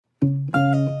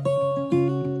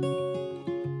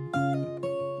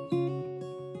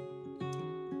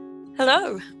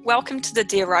Hello, welcome to the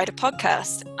Dear Writer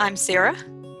podcast. I'm Sarah.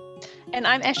 And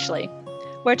I'm Ashley.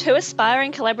 We're two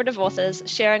aspiring collaborative authors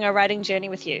sharing our writing journey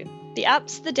with you, the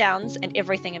ups, the downs, and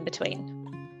everything in between.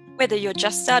 Whether you're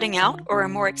just starting out or a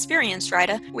more experienced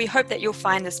writer, we hope that you'll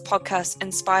find this podcast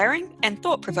inspiring and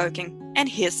thought-provoking. And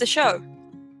here's the show.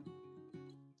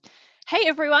 Hey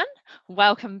everyone,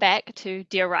 welcome back to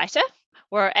Dear Writer.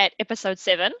 We're at episode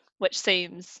 7, which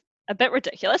seems a bit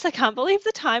ridiculous. I can't believe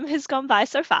the time has gone by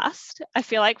so fast. I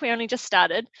feel like we only just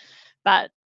started,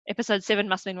 but episode 7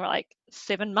 must mean we're like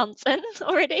 7 months in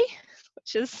already,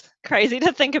 which is crazy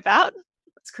to think about.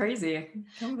 It's crazy. I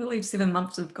can't believe 7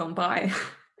 months have gone by.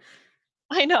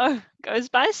 I know, it goes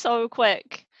by so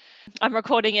quick. I'm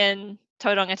recording in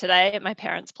Tauranga today at my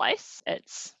parents' place.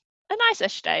 It's a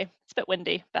nice-ish day. It's a bit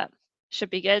windy, but should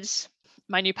be good.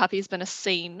 My new puppy's been a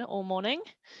scene all morning.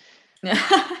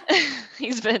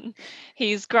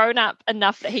 He's grown up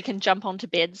enough that he can jump onto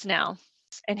beds now,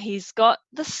 and he's got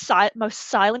the most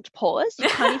silent paws. You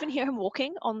can't even hear him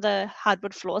walking on the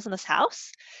hardwood floors in this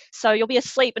house. So you'll be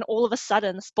asleep and all of a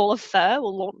sudden this ball of fur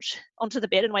will launch onto the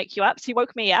bed and wake you up. So he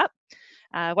woke me up,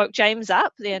 woke James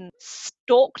up, then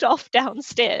stalked off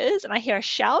downstairs, and I hear a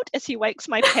shout as he wakes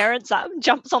my parents up,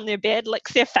 jumps on their bed,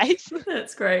 licks their face.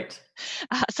 That's great.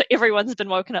 So everyone's been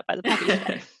woken up by the puppy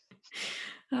today.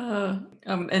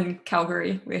 In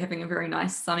Calgary, we're having a very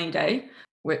nice sunny day,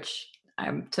 which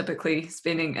I'm typically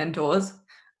spending indoors.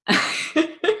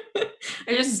 I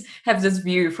just have this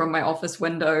view from my office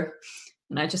window,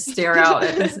 and I just stare out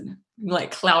at this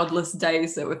like cloudless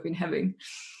days that we've been having.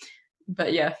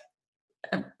 But yeah,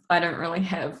 I don't really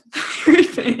have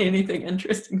anything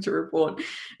interesting to report.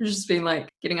 It's just been like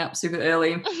getting up super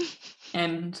early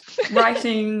and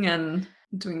writing and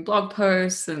doing blog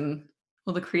posts and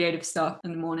all the creative stuff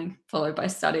in the morning, followed by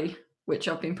study, which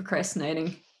I've been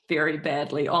procrastinating very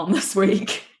badly on this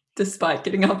week, despite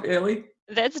getting up early.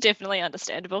 That's definitely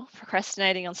understandable,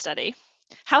 procrastinating on study.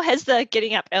 How has the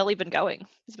getting up early been going?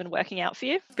 Has it been working out for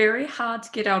you? Very hard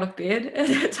to get out of bed at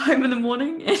that time in the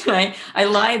morning. And I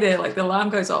lie there, like the alarm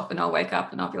goes off and I'll wake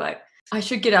up and I'll be like, I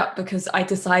should get up because I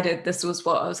decided this was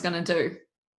what I was going to do.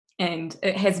 And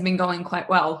it has been going quite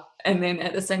well. And then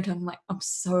at the same time, I'm like, I'm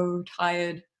so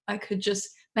tired. I could just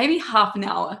maybe half an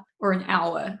hour or an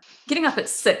hour. Getting up at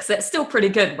 6, that's still pretty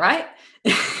good, right?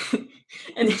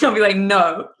 And then I'll be like,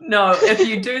 no, if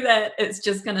you do that, it's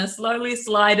just going to slowly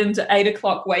slide into 8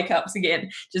 o'clock wake ups again.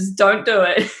 Just don't do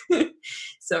it.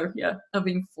 So yeah, I've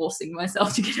been forcing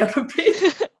myself to get out of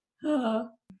bed.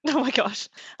 Oh my gosh.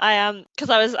 Because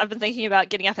I've been thinking about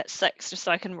getting up at 6 just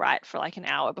so I can write for like an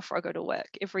hour before I go to work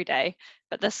every day.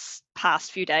 But this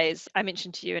past few days, I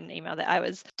mentioned to you in an email that I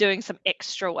was doing some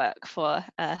extra work for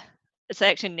it's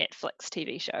actually a Netflix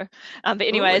TV show. But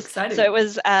anyways, so it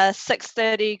was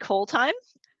 6:30 call time,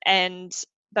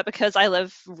 but because I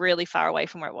live really far away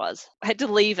from where it was, I had to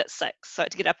leave at 6, so I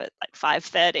had to get up at like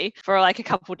 5:30 for like a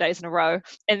couple of days in a row,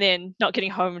 and then not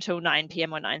getting home until 9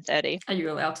 p.m. or 9:30. Are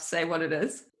you allowed to say what it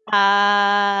is?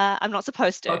 I'm not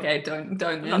supposed to. Okay, don't.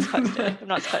 I'm not supposed to.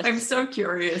 I'm so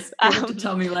curious. You have to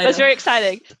tell me later. It was very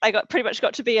exciting. I pretty much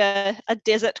got to be a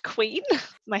desert queen.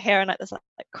 My hair and like this like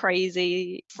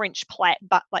crazy French plait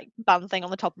bun thing on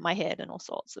the top of my head and all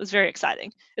sorts. It was very exciting.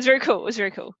 It was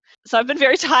very cool. So I've been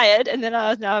very tired, and then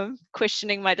now I'm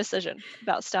questioning my decision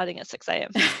about starting at 6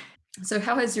 a.m. So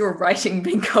how has your writing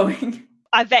been going?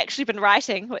 I've actually been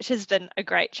writing, which has been a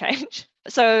great change.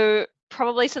 So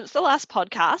probably since the last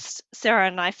podcast, Sarah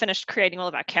and I finished creating all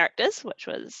of our characters, which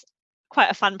was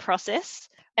quite a fun process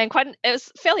and it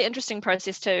was a fairly interesting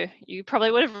process too. You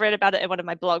probably would have read about it in one of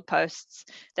my blog posts,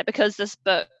 that because this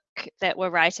book that we're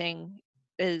writing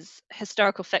is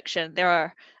historical fiction, there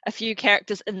are a few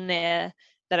characters in there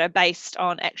that are based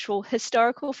on actual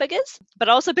historical figures, but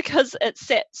also because it's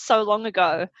set so long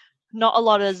ago, not a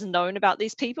lot is known about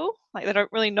these people. Like they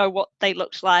don't really know what they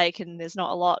looked like, and there's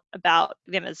not a lot about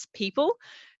them as people,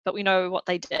 but we know what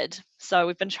they did. So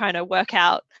we've been trying to work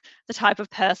out the type of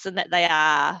person that they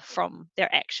are from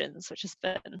their actions, which has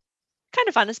been kind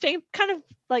of fun. It's been kind of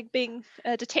like being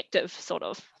a detective, sort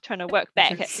of trying to work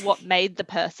back at what made the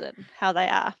person how they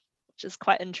are, which is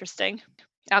quite interesting.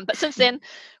 But since then,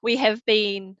 we have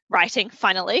been writing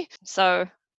finally. So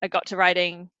I got to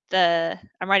I'm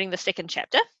writing the second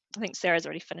chapter. I think Sarah's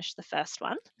already finished the first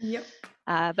one. Yep.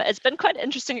 But it's been quite an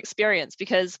interesting experience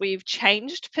because we've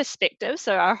changed perspective.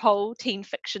 So our whole teen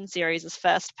fiction series is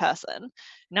first person.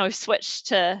 Now we've switched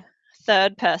to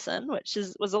third person, which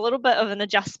was a little bit of an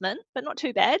adjustment, but not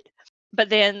too bad. But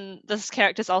then this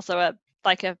character's also a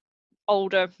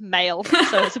older male,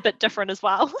 so it's a bit different as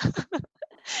well.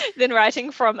 Then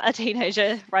writing from a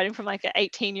teenager, writing from like an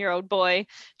 18-year-old boy,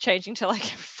 changing to like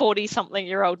a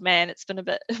 40-something-year-old man, it's been a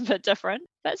bit different,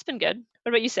 but it's been good. What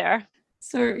about you, Sarah?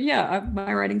 So yeah,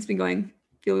 my writing's been going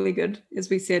fairly good. As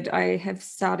we said, I have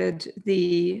started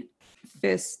the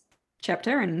first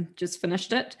chapter and just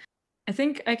finished it. I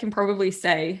think I can probably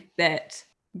say that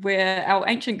where our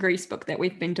ancient Greece book that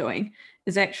we've been doing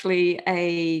is actually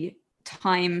a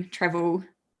time travel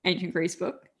ancient Greece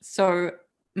book. So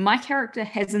my character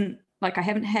I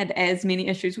haven't had as many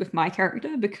issues with my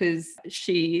character because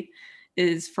she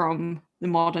is from the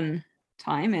modern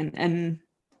time and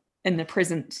in the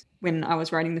present when I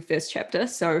was writing the first chapter.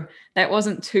 So that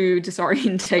wasn't too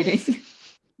disorientating.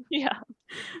 Yeah.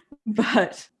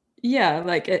 But yeah,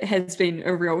 like it has been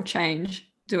a real change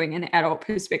doing an adult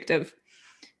perspective.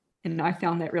 And I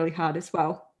found that really hard as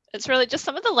well. It's really just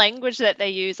some of the language that they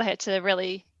use. I had to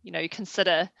really,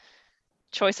 consider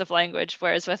choice of language.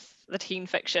 Whereas with the teen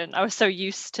fiction, I was so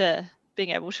used to being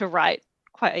able to write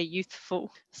quite a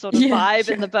youthful sort of vibe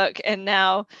in the book. And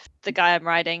now the guy I'm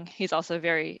writing, he's also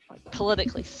very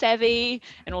politically savvy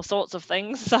and all sorts of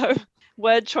things. So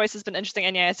word choice has been interesting.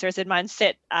 And yeah, as Sarah said, mine's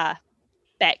set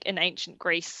back in ancient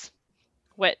Greece,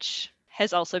 which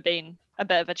has also been a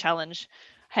bit of a challenge.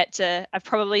 I've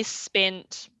probably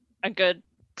spent a good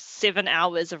 7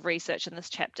 hours of research in this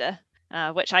chapter,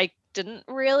 which I didn't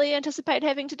really anticipate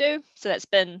having to do. So that's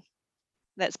been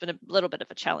a little bit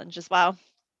of a challenge as well.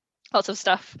 Lots of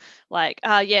stuff like,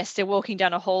 yes, they're walking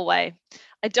down a hallway.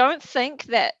 I don't think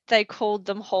that they called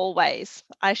them hallways.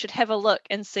 I should have a look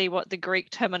and see what the Greek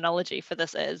terminology for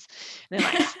this is. And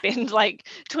then spend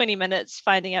 20 minutes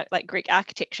finding out Greek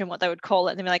architecture and what they would call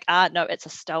it. And then be like, no, it's a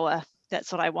stoa.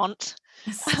 That's what I want.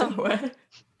 A stoa.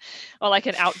 Or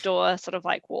an outdoor sort of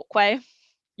walkway.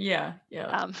 Yeah.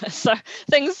 So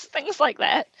things like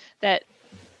that.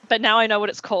 But now I know what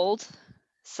it's called.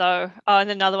 So, and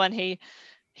then another one,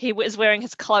 he was wearing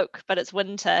his cloak, but it's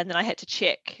winter, and then I had to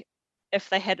check if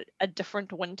they had a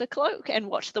different winter cloak and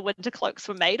what the winter cloaks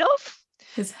were made of.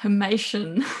 His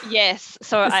himation. Yes,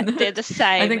 so they're the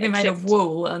same. I think they're made of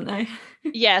wool, aren't they?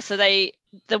 Yeah, so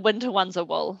the winter ones are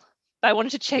wool. But I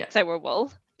wanted to check they were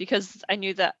wool because I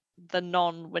knew that the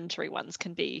non-wintry ones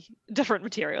can be different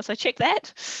materials. So I checked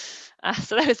that.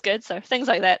 So that was good. So things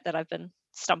like that I've been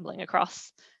stumbling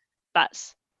across.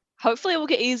 But hopefully it will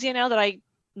get easier now that I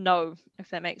know,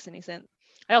 if that makes any sense.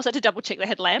 I also had to double check they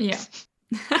had lamps.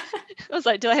 Yeah. I was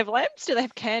like, do they have lamps? Do they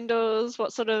have candles?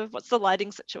 What's the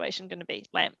lighting situation going to be?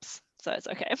 Lamps. So it's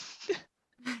okay.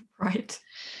 Right.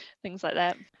 Things like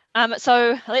that.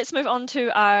 So let's move on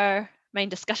to our main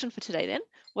discussion for today then,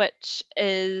 which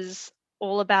is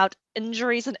all about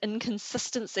injuries and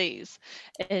inconsistencies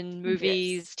in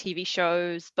movies, TV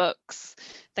shows, books,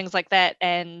 things like that.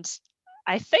 And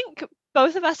I think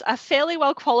both of us are fairly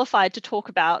well qualified to talk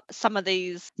about some of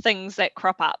these things that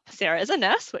crop up. Sarah is a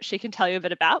nurse, which she can tell you a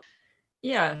bit about.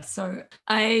 Yeah, so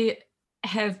I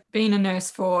have been a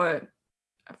nurse for,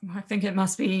 I think it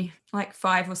must be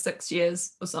 5 or 6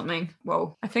 years or something.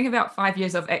 Well, I think about 5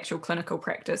 years of actual clinical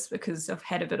practice because I've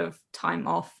had a bit of time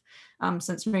off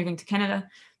since moving to Canada.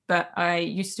 But I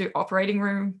used to do operating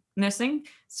room nursing.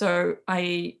 So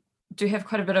I do have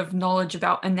quite a bit of knowledge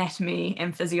about anatomy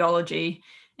and physiology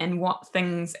and what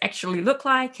things actually look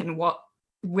like and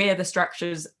where the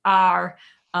structures are.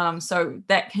 So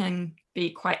that can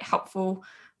be quite helpful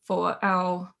for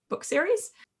our book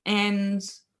series. And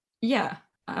yeah,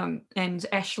 and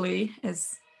Ashley,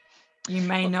 as you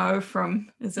may know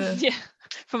from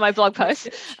my blog post,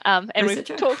 and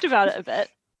researcher. We've talked about it a bit.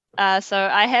 So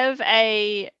I have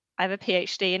a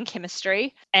PhD in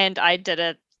chemistry, and I did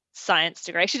a science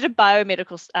degree. I actually did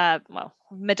a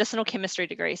medicinal chemistry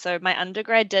degree. So my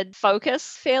undergrad did focus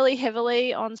fairly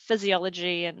heavily on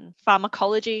physiology and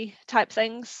pharmacology type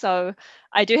things. So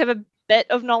I do have a bit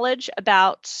of knowledge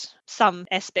about some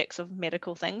aspects of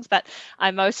medical things, but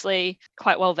I'm mostly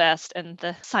quite well versed in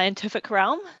the scientific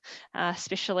realm,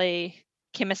 especially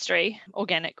chemistry,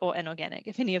 organic or inorganic,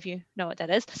 if any of you know what that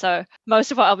is. So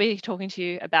most of what I'll be talking to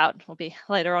you about will be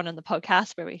later on in the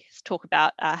podcast, where we talk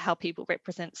about how people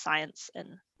represent science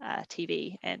in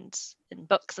TV and in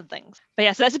books and things. But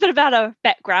yeah, so that's a bit about our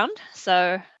background.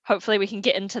 So hopefully we can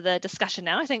get into the discussion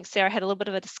now. I think Sarah had a little bit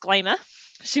of a disclaimer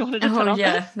she wanted to put on.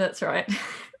 Yeah, that's right.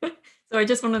 So I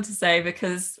just wanted to say,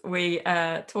 because we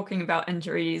are talking about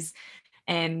injuries,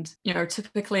 and,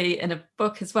 typically in a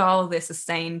book as well, they're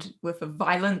sustained with a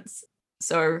violence.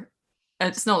 So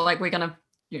it's not like we're going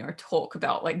to, talk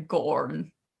about gore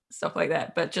and stuff like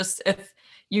that. But just if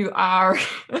you are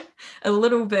a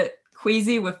little bit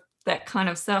queasy with that kind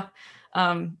of stuff,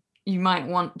 you might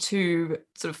want to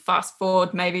sort of fast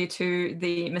forward maybe to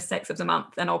the mistakes of the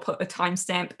month, and I'll put a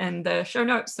timestamp in the show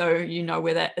notes so you know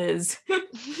where that is.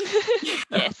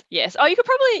 Yes. Oh, you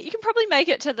can probably make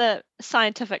it to the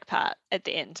scientific part at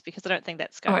the end, because I don't think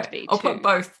that's going to be I'll too. put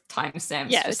both timestamps.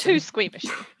 Yeah, too squeamish.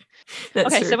 That's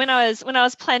okay, true. so when I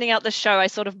was planning out the show, I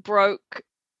sort of broke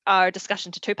our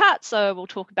discussion to two parts. So we'll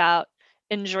talk about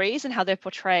injuries and how they're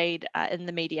portrayed in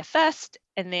the media first,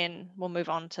 and then we'll move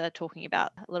on to talking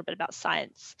about a little bit about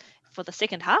science for the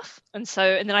second half. And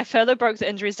then I further broke the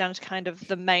injuries down to kind of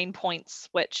the main points,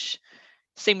 which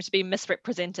seem to be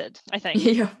misrepresented, I think.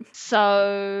 Yeah.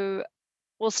 So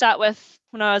we'll start with,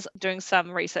 when I was doing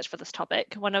some research for this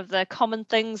topic, one of the common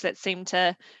things that seemed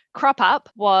to crop up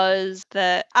was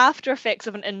the after effects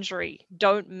of an injury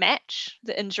don't match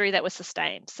the injury that was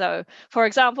sustained. So, for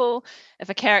example, if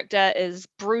a character is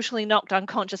brutally knocked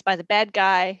unconscious by the bad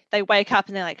guy, they wake up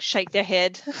and they like shake their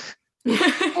head.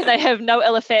 They have no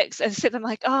ill effects, except I'm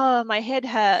like, oh, my head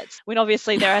hurts. When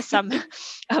obviously there are some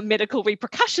medical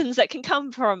repercussions that can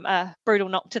come from a brutal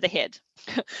knock to the head.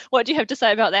 What do you have to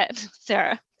say about that,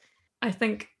 Sarah? I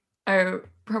think I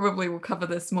probably will cover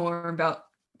this more about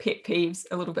pet peeves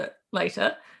a little bit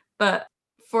later. But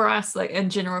for us, like in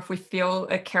general, if we feel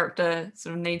a character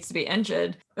sort of needs to be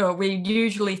injured, we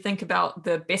usually think about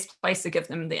the best place to give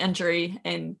them the injury.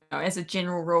 And as a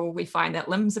general rule, we find that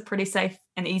limbs are pretty safe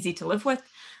and easy to live with.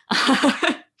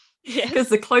 Because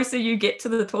the closer you get to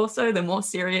the torso, the more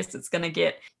serious it's going to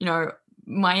get.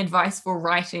 My advice for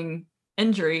writing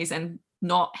injuries and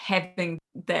not having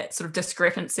that sort of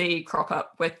discrepancy crop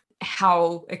up with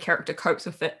how a character copes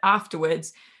with it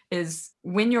afterwards is,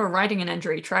 when you're writing an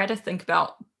injury, try to think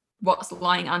about what's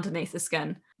lying underneath the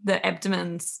skin. The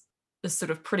abdomen's a sort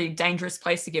of pretty dangerous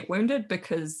place to get wounded,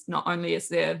 because not only is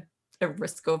there a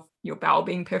risk of your bowel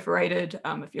being perforated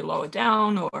if you're lower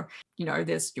down, or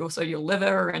there's also your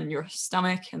liver and your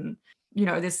stomach, and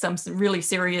there's some really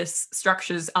serious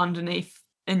structures underneath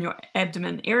in your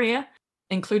abdomen area,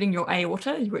 including your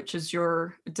aorta, which is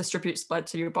distributes blood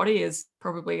to your body, as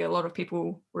probably a lot of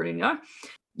people already know.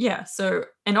 Yeah, so,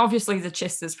 and obviously the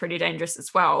chest is pretty dangerous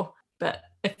as well. But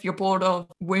if you're bored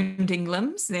of wounding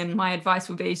limbs, then my advice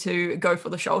would be to go for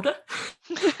the shoulder.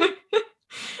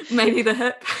 Maybe the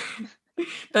hip.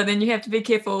 But then you have to be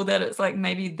careful that it's like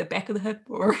maybe the back of the hip,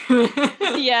 or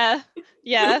yeah.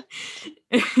 You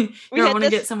don't want to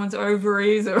get someone's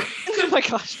ovaries or oh my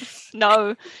gosh,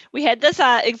 no. We had this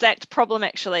exact problem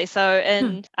actually. So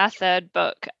in our third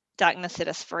book, Darkness Set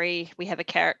Us Free, we have a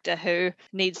character who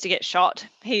needs to get shot.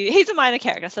 He's a minor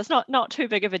character, so it's not too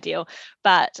big of a deal,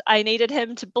 but I needed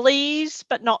him to bleed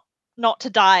but not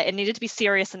to die. It needed to be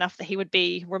serious enough that he would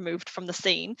be removed from the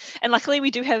scene. And luckily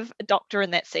we do have a doctor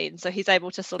in that scene, so he's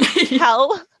able to sort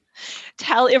of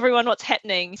tell everyone what's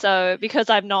happening. So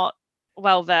because I'm not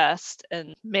well versed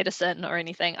in medicine or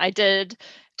anything, I did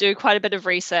do quite a bit of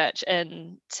research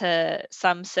into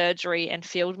some surgery and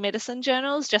field medicine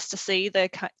journals, just to see the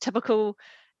typical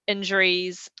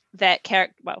injuries that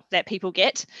people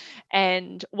get,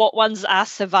 and what ones are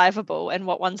survivable and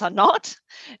what ones are not.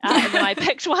 And then I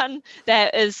picked one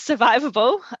that is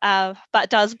survivable but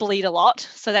does bleed a lot,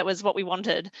 so that was what we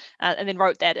wanted, and then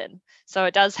wrote that in. So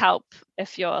it does help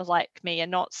if you're like me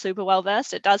and not super well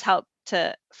versed. It does help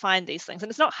to find these things, and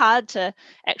it's not hard to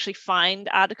actually find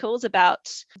articles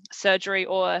about surgery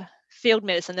or field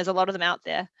medicine. There's a lot of them out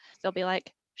there. They'll be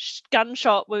like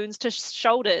gunshot wounds to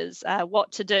shoulders,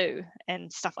 what to do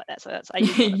and stuff like that. So I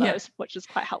use one of those, which is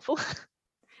quite helpful.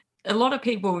 A lot of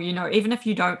people, even if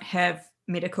you don't have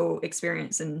medical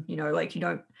experience and like you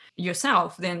don't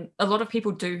yourself, then a lot of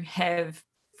people do have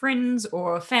friends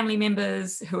or family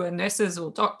members who are nurses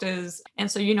or doctors,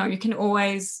 and so you can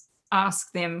always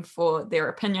ask them for their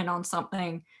opinion on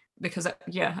something, because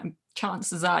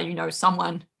chances are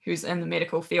someone who's in the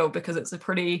medical field, because it's a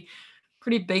pretty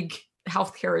big,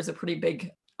 healthcare is a pretty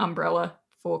big umbrella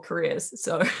for careers.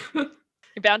 So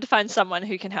you're bound to find someone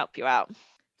who can help you out.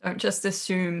 Don't just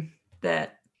assume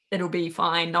that it'll be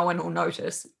fine, no one will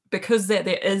notice, because there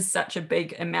is such a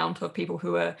big amount of people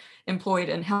who are employed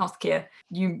in healthcare.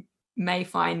 You may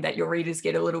find that your readers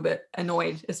get a little bit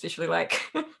annoyed, especially like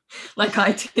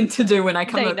I tend to do when I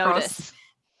come across. Notice.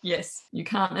 Yes, you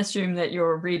can't assume that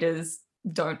your readers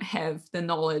don't have the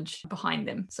knowledge behind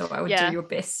them. So I would do your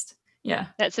best. Yeah,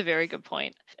 that's a very good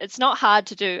point. It's not hard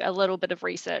to do a little bit of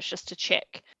research just to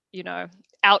check,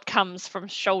 outcomes from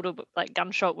shoulder, like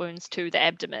gunshot wounds to the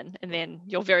abdomen, and then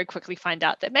you'll very quickly find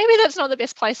out that maybe that's not the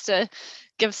best place to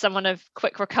give someone a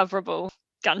quick recoverable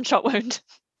gunshot wound.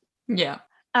 Yeah.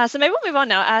 So maybe we'll move on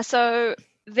now. So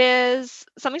there's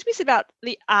something to be said about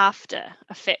the after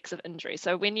effects of injury.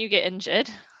 So when you get injured,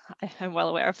 I'm well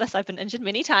aware of this, I've been injured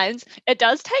many times, it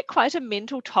does take quite a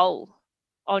mental toll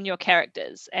on your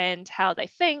characters and how they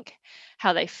think,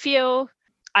 how they feel.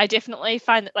 I definitely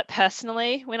find that, like,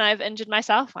 personally, when I've injured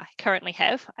myself,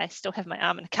 I still have my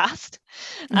arm in a cast.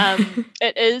 There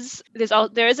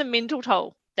is a mental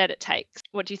toll that it takes.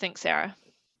 What do you think, Sarah?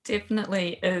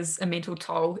 Definitely is a mental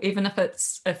toll, even if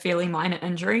it's a fairly minor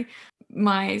injury.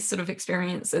 My sort of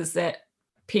experience is that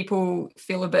people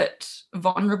feel a bit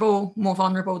vulnerable, more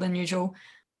vulnerable than usual.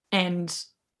 And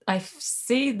I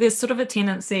see there's sort of a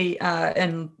tendency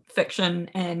in fiction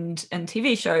and in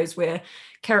TV shows where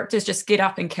characters just get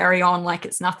up and carry on like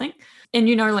it's nothing. And,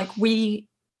 like we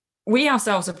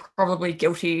ourselves are probably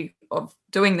guilty of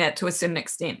doing that to a certain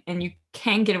extent. And you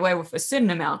can get away with a certain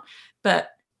amount,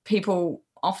 but people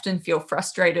often feel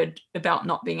frustrated about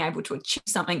not being able to achieve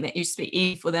something that used to be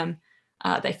easy for them.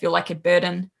 They feel like a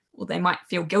burden, or they might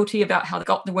feel guilty about how they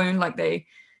got the wound, like they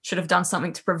should have done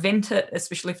something to prevent it,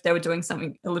 especially if they were doing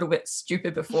something a little bit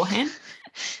stupid beforehand.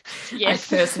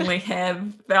 Yes. I personally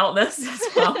have felt this as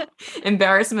well.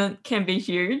 Embarrassment can be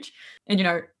huge.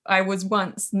 And, I was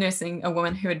once nursing a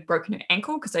woman who had broken her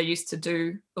ankle because I used to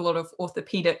do a lot of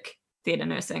orthopedic theatre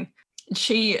nursing.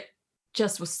 She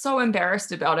just was so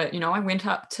embarrassed about it. I went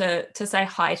up to say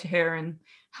hi to her and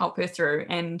help her through.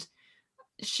 And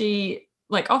she,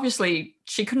 obviously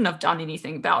she couldn't have done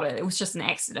anything about it. It was just an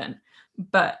accident.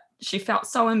 But she felt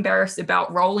so embarrassed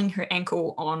about rolling her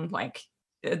ankle on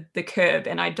the curb.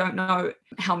 And I don't know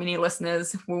how many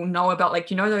listeners will know about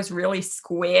those really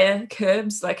square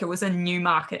curbs. It was in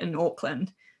Newmarket in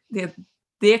Auckland.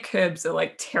 Their curbs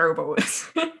are terrible.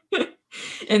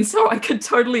 And so I could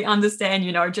totally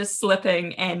understand, just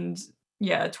slipping and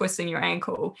twisting your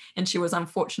ankle. And she was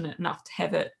unfortunate enough to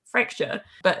have it fracture.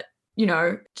 But,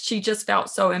 she just felt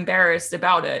so embarrassed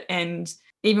about it. And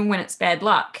even when it's bad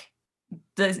luck,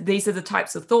 these are the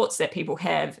types of thoughts that people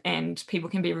have, and people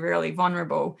can be really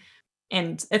vulnerable.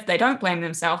 And if they don't blame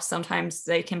themselves, sometimes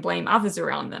they can blame others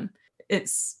around them.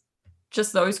 It's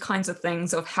just those kinds of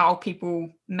things of how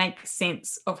people make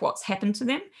sense of what's happened to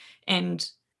them. And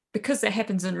because that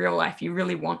happens in real life, you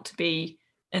really want to be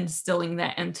instilling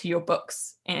that into your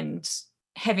books and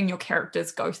having your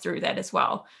characters go through that as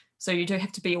well. So you do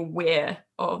have to be aware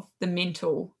of the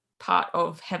mental part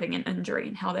of having an injury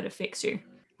and how that affects you.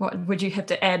 What would you have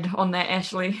to add on that,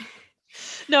 Ashley?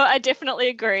 No, I definitely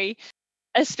agree,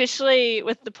 especially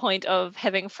with the point of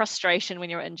having frustration when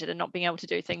you're injured and not being able to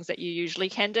do things that you usually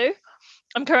can do.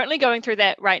 I'm currently going through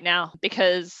that right now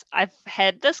because I've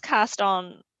had this cast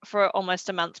on for almost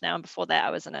a month now, and before that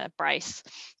I was in a brace.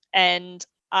 And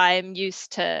I'm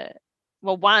used to,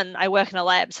 one, I work in a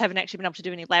lab, so I haven't actually been able to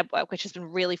do any lab work, which has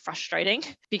been really frustrating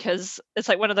because it's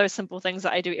one of those simple things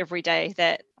that I do every day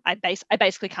that I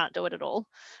basically can't do it at all.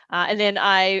 And then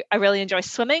I really enjoy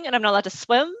swimming, and I'm not allowed to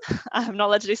swim. I'm not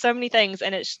allowed to do so many things,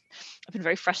 and I've been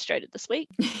very frustrated this week.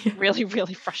 Really,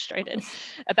 really frustrated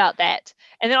about that.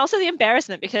 And then also the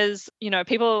embarrassment because,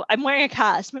 people, I'm wearing a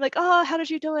cast. I'm like, oh, how did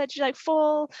you do it? Did you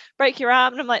fall, break your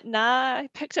arm? And I'm like, nah, I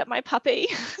picked up my puppy.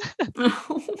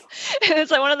 And it's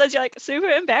one of those, you're super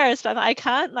embarrassed, but I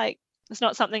can't, it's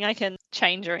not something I can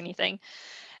change or anything.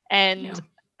 And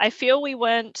I feel we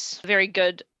weren't very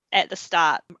good at the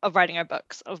start of writing our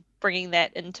books, of bringing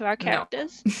that into our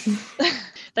characters. No.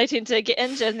 They tend to get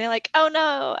injured and they're like, oh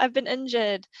no, I've been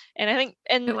injured. And I think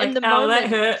in the moment, that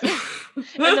hurt.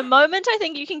 In the moment, I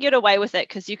think you can get away with it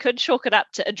because you could chalk it up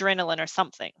to adrenaline or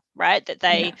something, right? That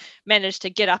they managed to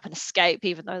get up and escape,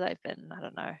 even though they've been, I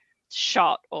don't know,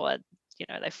 shot or,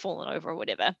 they've fallen over or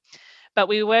whatever. But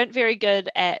we weren't very good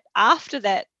at, after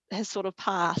that has sort of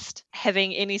passed,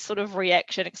 having any sort of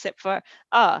reaction except for,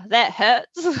 oh, that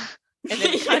hurts. And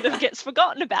then it kind of gets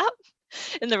forgotten about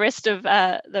in the rest of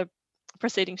the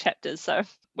preceding chapters. So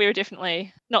we were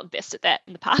definitely not the best at that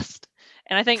in the past.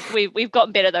 And I think we've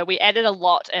gotten better though. We added a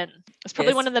lot in. It's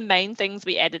probably one of the main things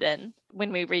we added in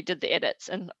when we redid the edits,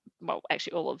 and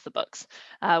actually all of the books,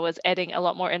 was adding a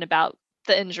lot more in about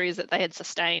the injuries that they had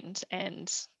sustained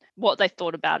and what they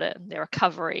thought about it and their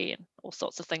recovery and all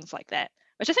sorts of things like that,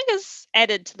 which I think is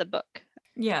added to the book.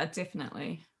 Yeah,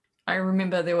 definitely. I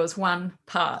remember there was one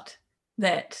part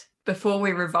that before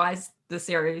we revised the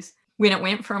series, when it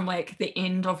went from the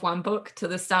end of one book to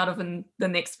the start of the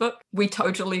next book, we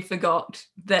totally forgot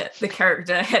that the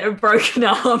character had a broken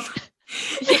arm.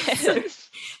 Yes. So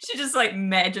she just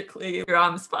magically, her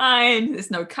arm's fine,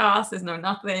 there's no cast, there's no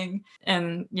nothing.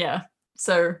 And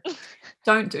so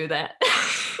don't do that.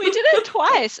 We did it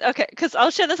twice. Okay, because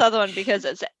I'll share this other one because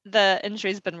the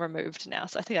injury's been removed now,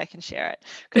 so I think I can share it.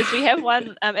 Because we have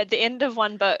one at the end of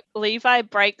one book, Levi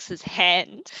breaks his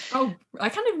hand. Oh, I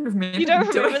can't even remember. You don't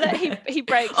remember doing that? He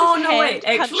breaks Oh, his no, hand. wait.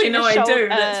 Actually, punching no, a I shoulder, do.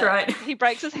 That's right. He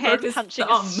breaks his He hand broke his punching a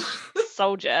thumb.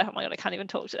 soldier. Oh my god, I can't even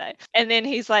talk today. And then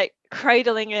he's like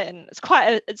cradling it, and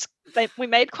we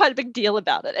made quite a big deal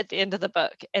about it at the end of the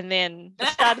book. And then the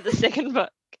start of the second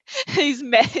book, he's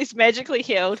magically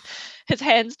healed. His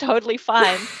hand's totally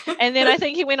fine. And then I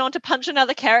think he went on to punch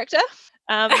another character.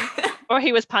 Or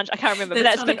he was punched. I can't remember. But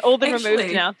that's been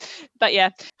removed now. But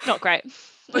yeah, not great.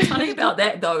 What's funny about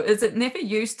that though is it never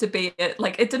used to be it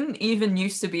didn't even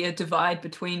used to be a divide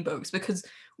between books, because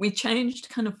we changed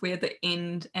kind of where the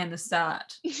end and the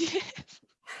start. Yes.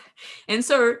 And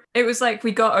so it was like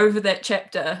we got over that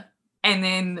chapter and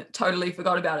then totally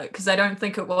forgot about it, because I don't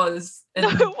think it was in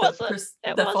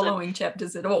the following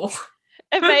chapters at all.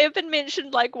 It may have been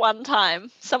mentioned like one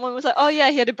time. Someone was like, "Oh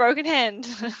yeah, he had a broken hand,"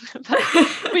 but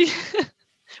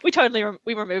we totally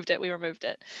removed it. We removed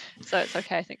it, so it's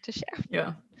okay, I think, to share.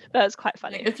 Yeah, but it's quite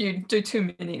funny. If you do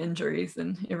too many injuries,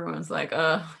 then everyone's like,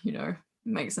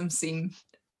 makes them seem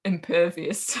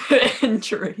impervious to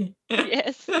injury.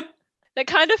 Yes, that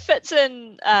kind of fits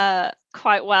in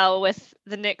quite well with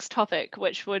the next topic,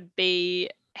 which would be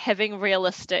having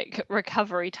realistic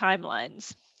recovery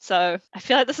timelines. So I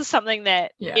feel like this is something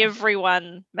that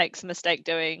everyone makes a mistake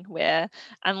doing, where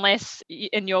unless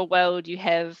in your world you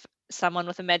have someone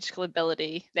with a magical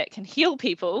ability that can heal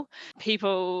people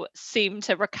seem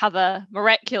to recover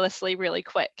miraculously really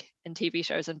quick in TV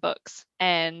shows and books.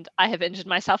 And I have injured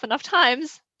myself enough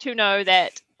times to know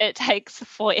that it takes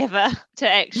forever to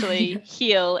actually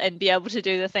heal and be able to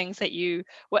do the things that you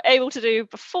were able to do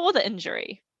before the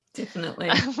injury.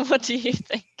 Definitely. What do you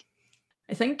think?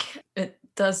 I think it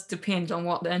does depend on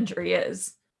what the injury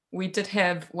is. We did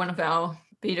have one of our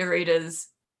beta readers,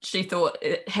 she thought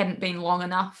it hadn't been long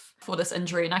enough for this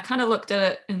injury. And I kind of looked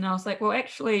at it and I was like, well,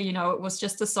 actually, it was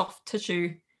just a soft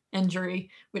tissue injury,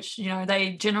 which,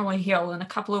 they generally heal in a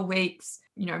couple of weeks,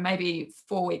 maybe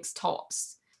 4 weeks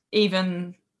tops.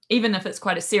 Even if it's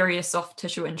quite a serious soft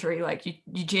tissue injury, like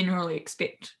you generally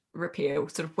expect repair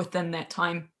sort of within that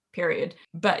time period.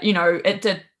 But, it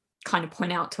did kind of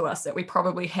point out to us that we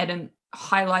probably hadn't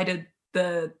highlighted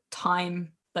the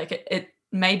time, like it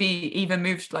maybe even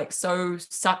moved like so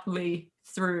subtly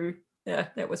through. Yeah,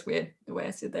 that was weird the way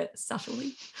I said that.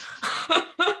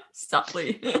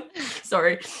 Subtly.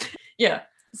 Sorry. Yeah,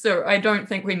 so I don't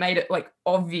think we made it like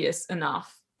obvious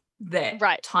enough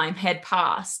that time had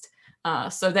passed,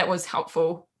 so that was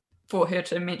helpful for her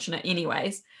to mention it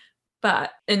anyways.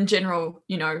 But in general,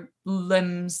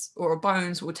 limbs or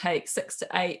bones will take 6 to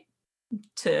 8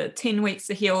 to 10 weeks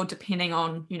to heal, depending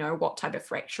on what type of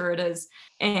fracture it is.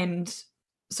 And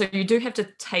so you do have to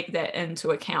take that into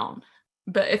account.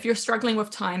 But if you're struggling with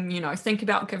time, think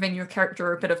about giving your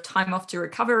character a bit of time off to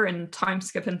recover and time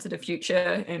skip into the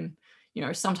future. And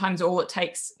sometimes all it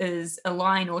takes is a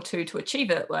line or two to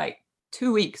achieve it, like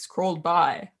 2 weeks crawled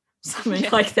by,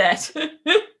 something like that.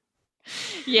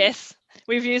 Yes,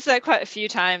 we've used that quite a few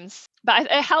times. But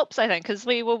it helps, I think, because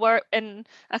we were in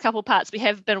a couple parts, we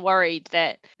have been worried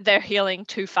that they're healing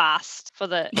too fast for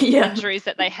the injuries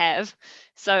that they have.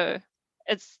 So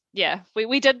it's,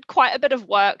 we did quite a bit of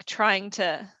work trying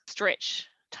to stretch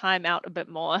time out a bit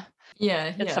more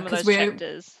in some of those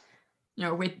chapters.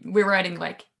 We're writing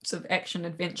like sort of action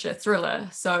adventure thriller,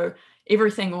 so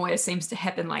everything always seems to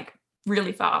happen like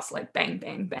really fast, like bang,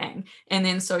 bang, bang. And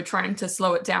then so trying to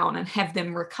slow it down and have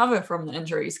them recover from the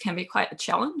injuries can be quite a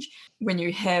challenge when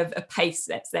you have a pace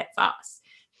that's that fast.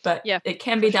 But it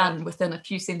can be done within a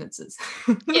few sentences.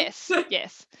 Yes.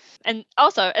 And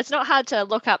also, it's not hard to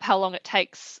look up how long it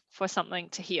takes for something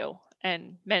to heal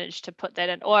and manage to put that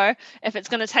in. Or if it's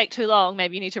going to take too long,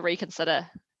 maybe you need to reconsider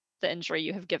the injury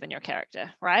you have given your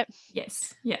character, right?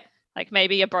 Yes. Yeah. Like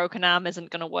maybe a broken arm isn't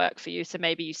going to work for you, so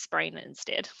maybe you sprain it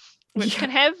instead. Which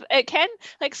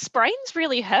sprains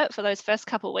really hurt for those first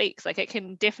couple of weeks. Like it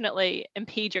can definitely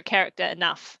impede your character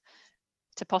enough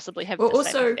to possibly have the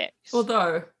same effects.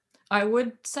 Although I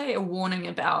would say a warning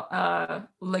about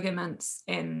ligaments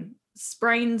and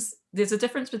sprains. There's a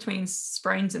difference between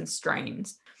sprains and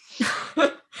strains.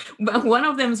 But one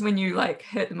of them is when you like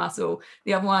hurt the muscle.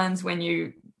 The other one's when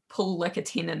you pull like a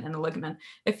tendon and a ligament.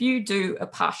 If you do a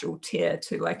partial tear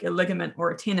to like a ligament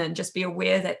or a tendon, just be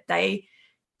aware that they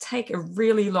take a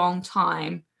really long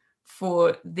time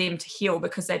for them to heal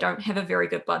because they don't have a very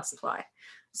good blood supply.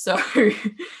 So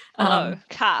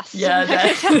cast. Yeah,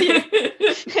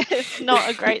 it's not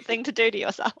a great thing to do to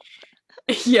yourself.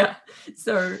 Yeah.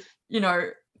 So,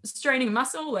 straining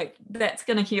muscle, like that's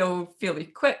going to heal fairly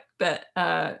quick, but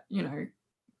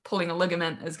pulling a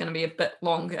ligament is going to be a bit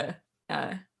longer.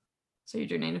 So you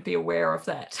do need to be aware of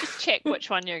that. Just check which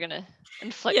one you're going to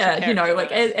inflict. Yeah,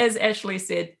 like as Ashley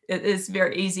said, it is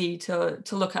very easy to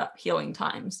look up healing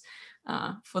times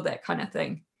for that kind of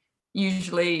thing.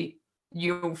 Usually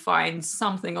you'll find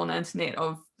something on the internet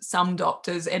of some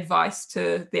doctors' advice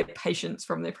to their patients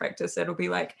from their practice that'll be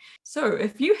like, so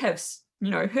if you have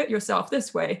hurt yourself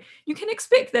this way, you can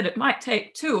expect that it might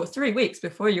take 2 or 3 weeks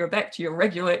before you're back to your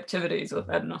regular activities, or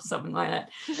I don't know, something like that.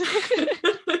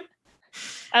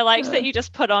 I liked that you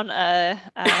just put on a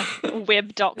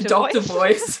web doctor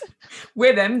voice.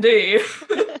 WebMD.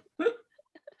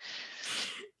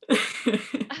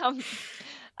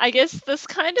 I guess this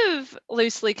kind of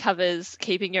loosely covers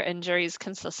keeping your injuries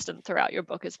consistent throughout your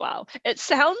book as well. It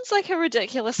sounds like a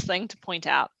ridiculous thing to point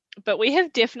out, but we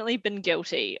have definitely been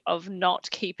guilty of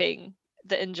not keeping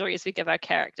the injuries we give our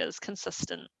characters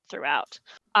consistent throughout.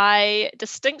 I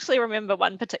distinctly remember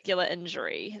one particular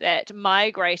injury that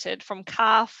migrated from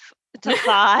calf to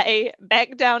thigh,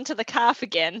 back down to the calf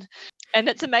again. And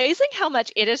it's amazing how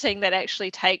much editing that actually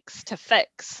takes to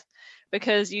fix,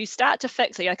 because you start to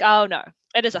fix it, you're like, oh no,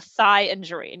 it is a thigh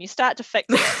injury, and you start to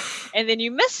fix it, and then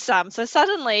you miss some. So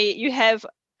suddenly you have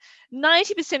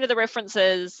 90% of the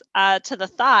references to the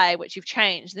thigh, which you've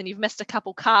changed. Then you've missed a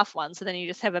couple calf ones, so then you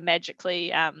just have a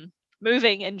magically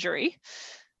moving injury.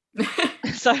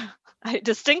 So I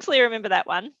distinctly remember that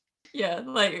one. Yeah,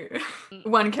 like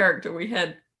one character we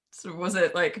had, so was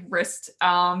it like wrist,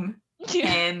 arm,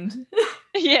 hand?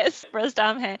 Yes, wrist,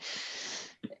 arm, hand.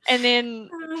 And then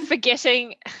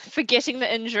forgetting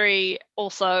the injury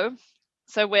also.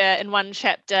 So where in one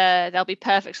chapter they'll be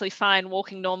perfectly fine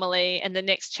walking normally, and the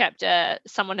next chapter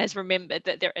someone has remembered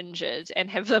that they're injured and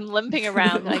have them limping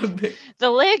around like the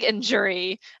leg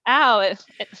injury. Ow,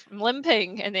 I'm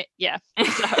limping, and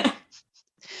so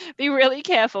be really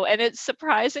careful. And it's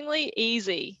surprisingly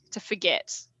easy to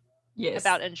forget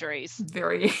about injuries.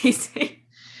 Very easy.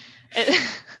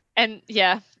 And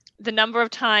the number of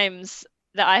times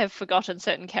that I have forgotten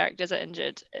certain characters are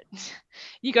injured.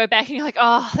 You go back and you're like,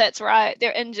 oh, that's right,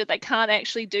 they're injured. They can't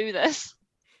actually do this.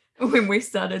 When we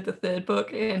started the 3rd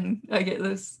book and I get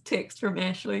this text from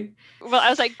Ashley. Well, I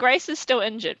was like, Grace is still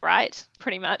injured, right?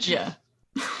 Pretty much. Yeah.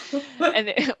 And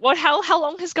then, how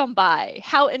long has gone by?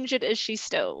 How injured is she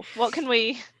still? What can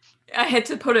we... I had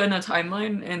to put it in a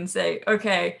timeline and say,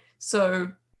 okay,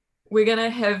 so we're going to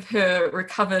have her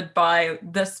recovered by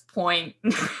this point.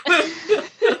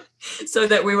 So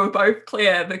that we were both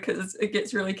clear, because it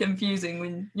gets really confusing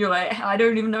when you're like, I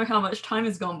don't even know how much time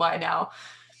has gone by now.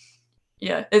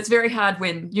 Yeah, it's very hard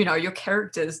when, your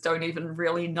characters don't even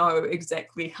really know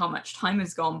exactly how much time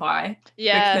has gone by.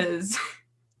 Yeah. Because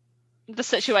the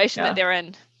situation that they're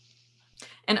in.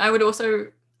 And I would also,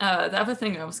 the other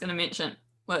thing I was going to mention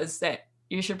was that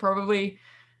you should probably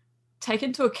take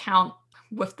into account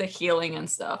with the healing and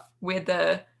stuff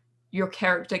whether your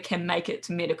character can make it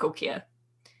to medical care.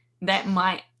 That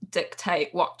might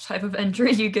dictate what type of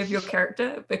injury you give your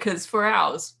character, because for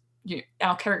ours,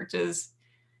 our characters,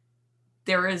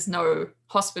 there is no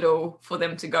hospital for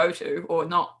them to go to, or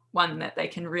not one that they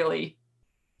can really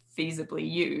feasibly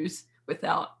use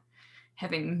without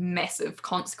having massive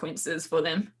consequences for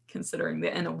them, considering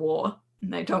they're in a war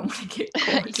and they don't want to get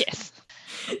caught. Yes.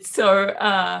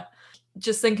 So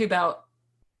just think about,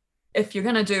 if you're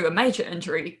going to do a major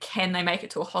injury, can they make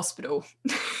it to a hospital?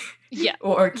 Yeah.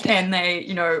 Or can they,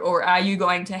 or are you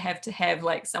going to have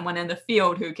like someone in the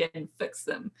field who can fix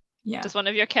them? Yeah. Does one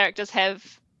of your characters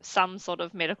have some sort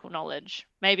of medical knowledge?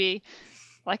 Maybe,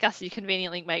 like us, you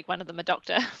conveniently make one of them a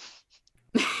doctor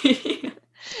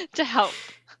to help.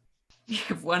 You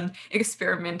have one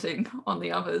experimenting on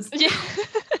the others. Yeah.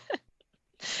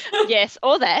 Yes,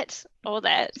 or that. Oh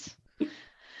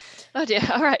dear.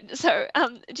 All right. So,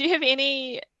 do you have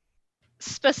any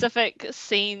specific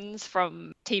scenes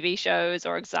from TV shows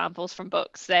or examples from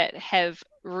books that have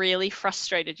really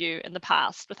frustrated you in the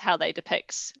past with how they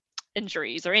depict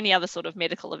injuries or any other sort of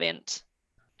medical event?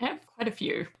 I have quite a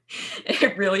few.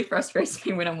 It really frustrates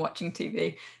me when I'm watching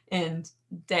TV and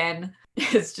Dan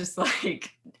is just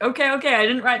like, okay, I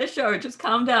didn't write the show, just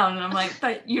calm down. And I'm like,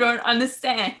 but you don't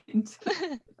understand.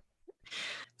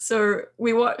 So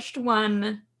we watched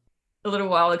one a little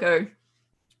while ago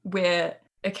where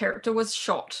a character was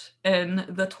shot in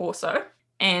the torso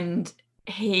and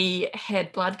he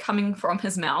had blood coming from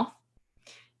his mouth,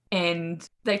 and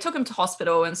they took him to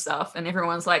hospital and stuff, and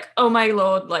everyone's like, oh my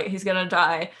lord, like he's gonna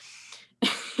die.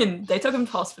 And they took him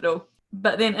to hospital,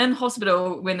 but then in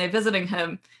hospital when they're visiting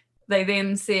him, they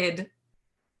then said,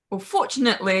 well,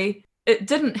 fortunately it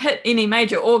didn't hit any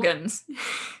major organs.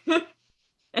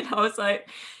 And I was like,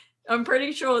 I'm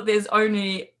pretty sure there's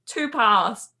only 2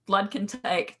 paths blood can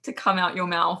take to come out your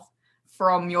mouth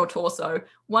from your torso.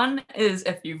 One is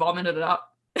if you vomited it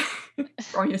up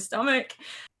from your stomach,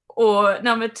 or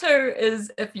number 2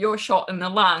 is if you're shot in the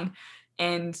lung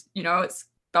and, you know, it's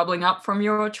bubbling up from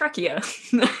your trachea.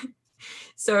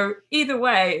 So either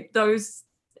way, those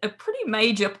are pretty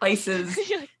major places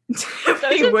to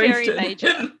Those be are very wounded.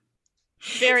 major.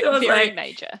 Very, So I was very like,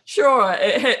 major. Sure,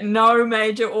 it hit no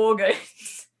major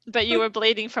organs. But you were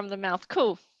bleeding from the mouth.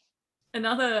 Cool.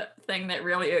 Another thing that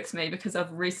really irks me, because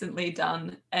I've recently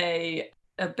done a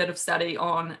bit of study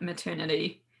on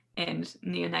maternity and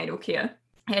neonatal care,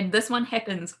 and this one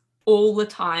happens all the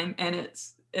time, and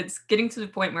it's getting to the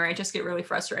point where I just get really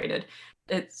frustrated.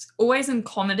 It's always in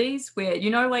comedies where, you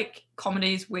know, like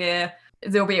comedies where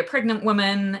there'll be a pregnant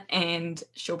woman and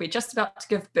she'll be just about to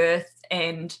give birth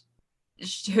and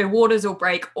her waters will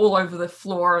break all over the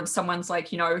floor and someone's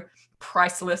like, you know,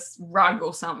 priceless rug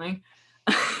or something.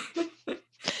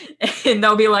 And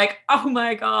they'll be like, oh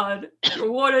my God,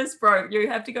 your waters broke. You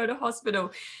have to go to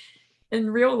hospital. In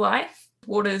real life,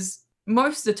 waters,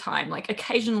 most of the time, like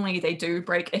occasionally they do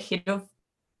break ahead of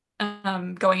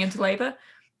going into labor,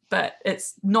 but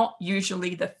it's not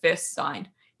usually the first sign.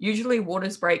 Usually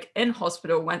waters break in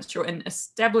hospital once you're in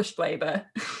established labor,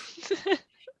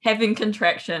 having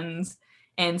contractions,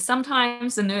 and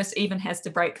sometimes the nurse even has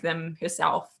to break them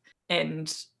herself.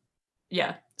 And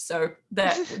yeah, so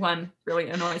that one really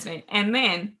annoys me. And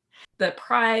then the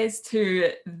prize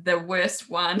to the worst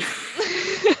one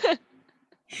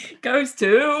goes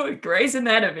to Grey's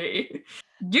Anatomy.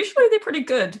 Usually they're pretty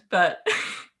good, but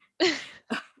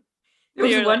there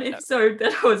was one episode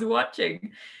that I was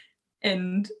watching,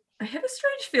 and I have a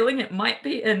strange feeling it might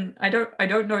be in, I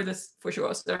don't know this for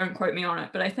sure, so don't quote me on it,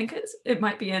 but I think it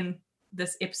might be in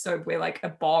this episode where like a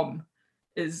bomb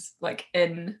is like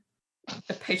in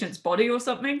a patient's body or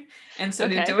something, and so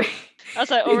they're doing, I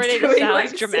was like, already this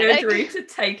sounds like dramatic. Surgery to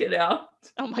take it out.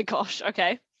 Oh my gosh,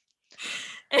 okay.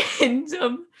 And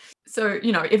so,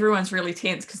 you know, everyone's really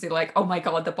tense because they're like, oh my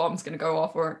God, the bomb's going to go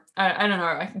off. Or I don't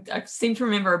know. I seem to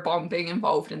remember a bomb being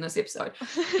involved in this episode.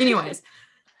 Anyways,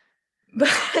 but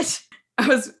I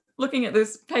was looking at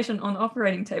this patient on the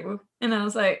operating table and I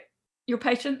was like, your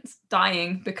patient's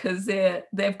dying because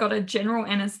they've got a general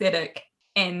anesthetic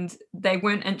and they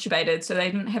weren't intubated, so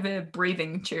they didn't have a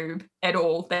breathing tube at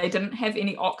all. They didn't have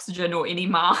any oxygen or any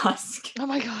mask. Oh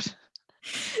my God.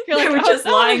 They were just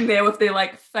lying there with their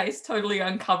like face totally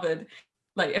uncovered.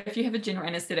 Like if you have a general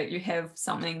anesthetic, you have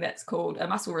something that's called a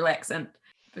muscle relaxant,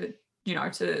 but you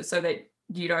know, so that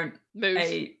you don't move.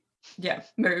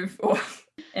 Move, or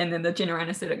and then the general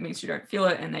anesthetic means you don't feel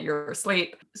it and that you're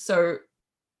asleep. So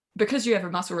because you have a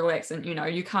muscle relaxant, you know,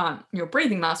 your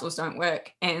breathing muscles don't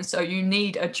work, and so you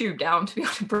need a tube down to be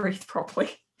able to breathe properly.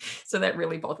 So that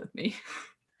really bothered me.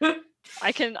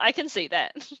 I can see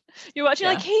that. You're watching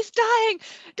like, he's dying.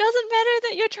 Doesn't matter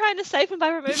that you're trying to save him by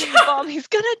removing the bomb. He's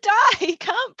gonna die. He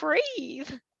can't breathe.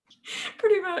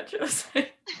 Pretty much. I was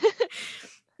like,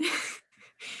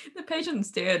 the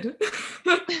patient's dead.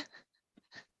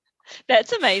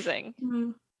 That's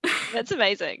amazing. That's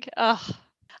amazing. Oh,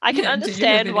 I can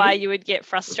understand why you would get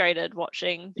frustrated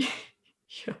watching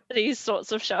these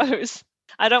sorts of shows.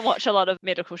 I don't watch a lot of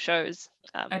medical shows.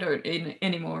 I don't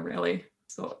anymore, really.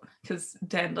 So, because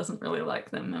Dan doesn't really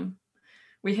like them, and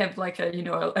we have like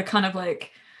a kind of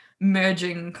like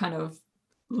merging kind of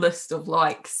list of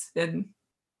likes, and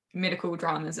medical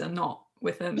dramas are not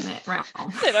within that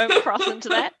realm. They don't cross into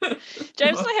that.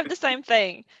 James and I have the same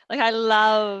thing. Like I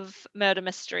love murder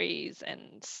mysteries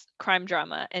and crime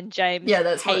drama, and James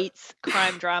hates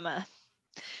crime drama.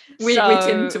 We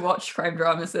tend to watch crime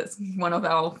dramas. That's one of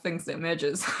our things that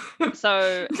merges.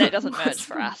 So that doesn't merge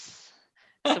for us.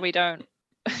 So we don't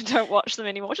watch them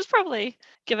anymore, which is probably,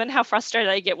 given how frustrated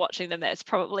I get watching them, that's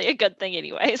probably a good thing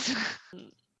anyways.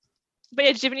 But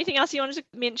yeah, did you have anything else you wanted to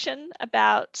mention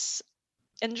about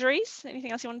injuries?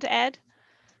 Anything else you wanted to add?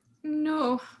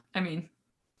 No. I mean,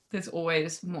 there's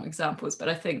always more examples, but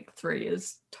I think 3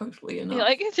 is totally enough. You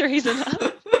like 3 is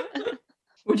enough?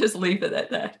 We'll just leave it at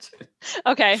that.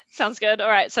 Okay, sounds good. All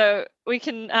right, so we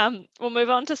can we'll move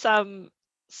on to some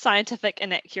scientific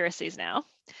inaccuracies now.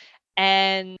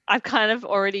 And I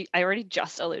already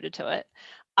just alluded to it.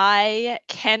 I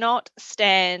cannot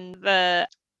stand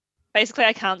basically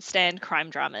I can't stand crime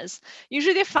dramas.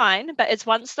 Usually they're fine, but it's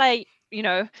once they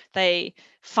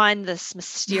find this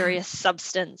mysterious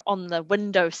substance on the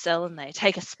windowsill and they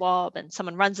take a swab and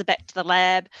someone runs it back to the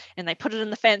lab and they put it in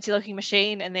the fancy looking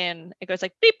machine and then it goes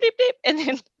like beep, beep, beep. And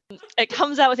then it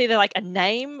comes out with either like a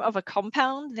name of a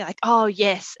compound. They're like, oh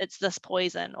yes, it's this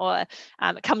poison. Or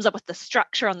it comes up with the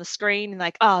structure on the screen and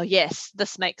like, oh yes,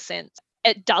 this makes sense.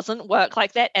 It doesn't work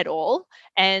like that at all.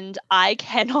 And I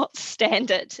cannot stand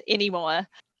it anymore.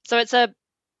 So it's a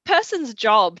person's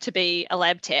job to be a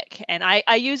lab tech. And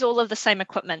I use all of the same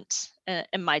equipment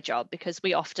in my job because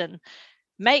we often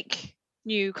make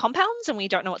new compounds and we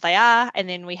don't know what they are. And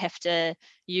then we have to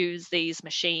use these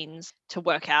machines to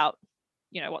work out,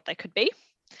 what they could be.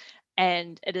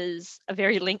 And it is a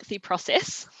very lengthy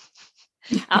process.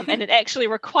 And it actually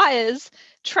requires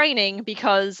training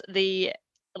because the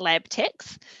lab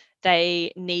techs,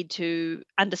 they need to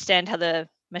understand how the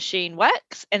machine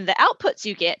works, and the outputs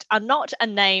you get are not a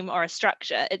name or a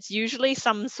structure. It's usually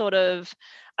some sort of,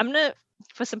 I'm going to,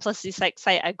 for simplicity's sake,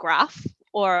 say a graph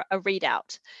or a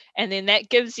readout. And then that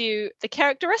gives you the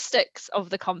characteristics of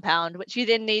the compound, which you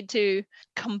then need to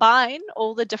combine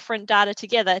all the different data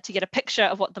together to get a picture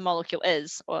of what the molecule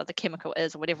is or the chemical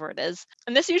is or whatever it is.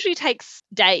 And this usually takes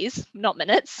days, not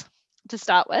minutes, to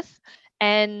start with.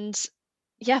 And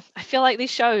yeah, I feel like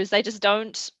these shows, they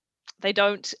don't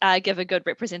give a good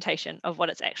representation of what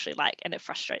it's actually like, and it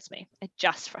frustrates me. It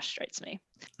just frustrates me.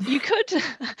 You could,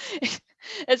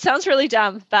 it sounds really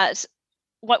dumb, but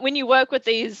when you work with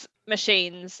these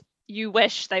machines, you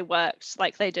wish they worked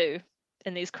like they do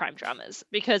in these crime dramas,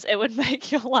 because it would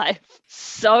make your life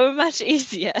so much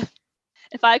easier.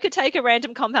 If I could take a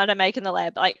random compound I make in the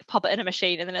lab, like pop it in a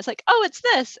machine, and then it's like, oh, it's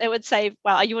this, it would say,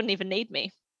 well, you wouldn't even need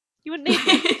me. You wouldn't need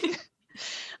me.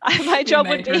 My job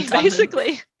would be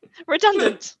basically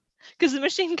redundant because the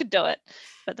machine could do it,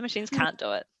 but the machines can't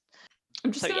do it.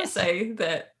 I'm just going to say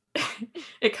that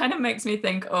it kind of makes me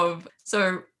think of,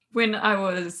 so when I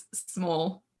was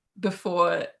small,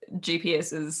 before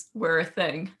GPSs were a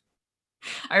thing,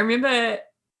 I remember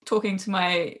talking to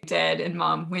my dad and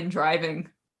mum when driving,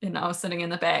 and I was sitting in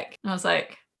the back, and I was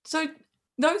like, so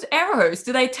those arrows,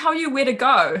 do they tell you where to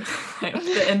go? Like,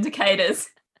 the indicators.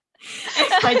 And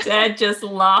my dad just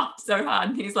laughed so hard,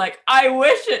 and he's like, I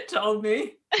wish it told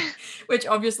me. Which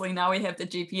obviously now we have the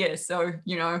GPS, so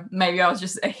maybe I was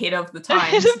just ahead of the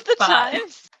times.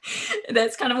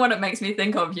 That's kind of what it makes me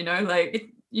think of,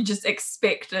 like you just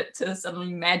expect it to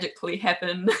suddenly magically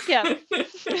happen. Yeah.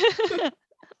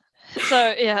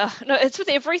 So yeah, no, it's with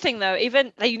everything though.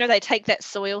 Even they take that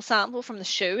soil sample from the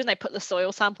shoe and they put the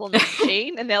soil sample in the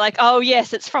machine, and they're like, oh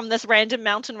yes, it's from this random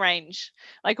mountain range,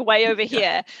 like way over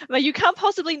here. But you can't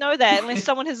possibly know that unless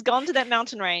someone has gone to that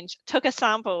mountain range, took a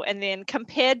sample, and then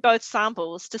compared both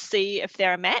samples to see if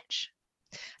they're a match.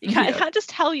 It can't just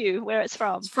tell you where it's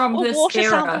from. It's from or this water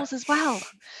era. Samples as well.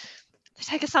 They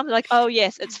take a sample like, oh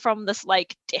yes, it's from this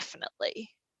lake, definitely.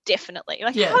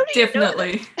 Like, yeah, how do you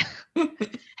definitely. Know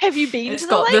that? Have you been it's to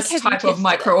the got lake? this Have type of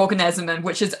microorganism in,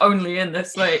 which is only in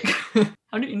this lake.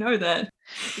 How do you know that?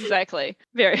 Exactly.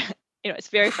 It's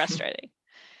very frustrating.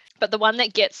 But the one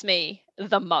that gets me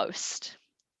the most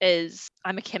is,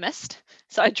 I'm a chemist,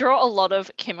 so I draw a lot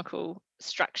of chemical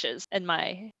structures in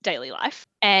my daily life.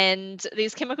 And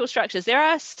these chemical structures, there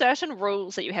are certain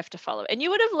rules that you have to follow. And you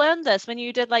would have learned this when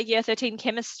you did like year 13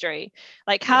 chemistry.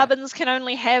 Like carbons can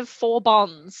only have 4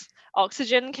 bonds.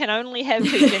 Oxygen can only have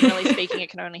 2. Generally speaking, it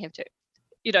can only have 2.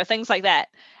 Things like that.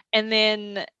 And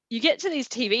then you get to these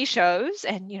TV shows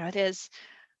and, there's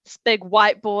this big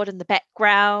whiteboard in the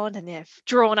background, and they've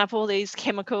drawn up all these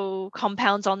chemical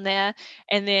compounds on there,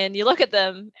 and then you look at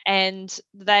them and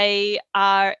they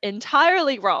are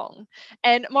entirely wrong,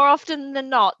 and more often than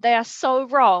not they are so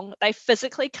wrong they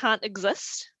physically can't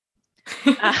exist.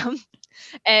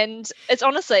 And it's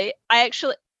honestly,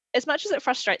 as much as it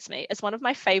frustrates me, it's one of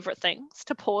my favorite things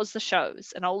to pause the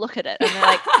shows and I'll look at it and they're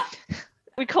like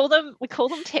We call them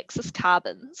Texas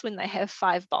carbons when they have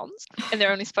 5 bonds, and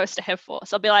they're only supposed to have 4.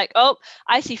 So I'll be like, oh,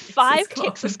 I see 5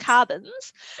 Texas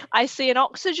carbons. I see an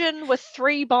oxygen with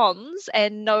 3 bonds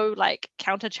and no like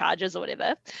counter charges or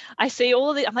whatever. I see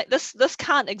all of the. I'm like, this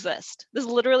can't exist. This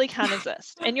literally can't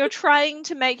exist. And you're trying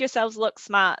to make yourselves look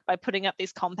smart by putting up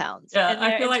these compounds. Yeah,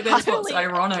 I feel like that's what's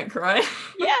ironic, right?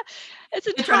 Yeah, it's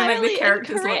entirely trying to make the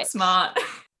characters incorrect. Look smart.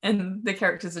 And the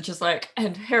characters are just like,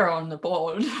 and here on the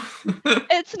board.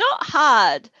 It's not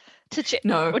hard to check.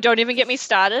 No. Or don't even get me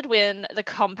started when the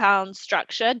compound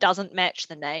structure doesn't match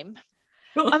the name.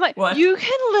 I'm like, what? You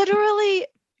can literally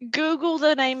Google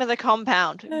the name of the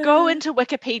compound, go into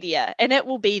Wikipedia, and it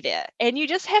will be there. And you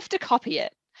just have to copy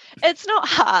it. It's not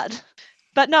hard.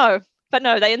 But no,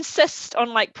 they insist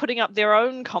on like putting up their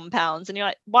own compounds. And you're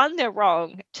like, 1, they're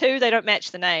wrong. 2, they don't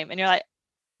match the name. And you're like,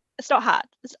 it's not hard.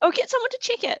 Get someone to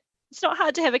check it. It's not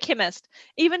hard to have a chemist,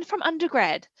 even from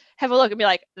undergrad, have a look and be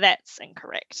like, that's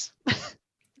incorrect.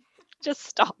 Just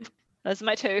stop. Those are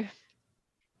my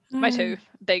two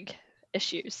big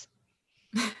issues.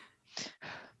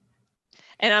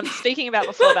 And I'm speaking about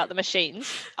before about the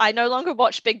machines. I no longer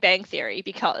watch Big Bang Theory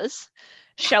because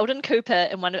Sheldon Cooper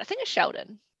and I think it's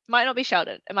Sheldon. Might not be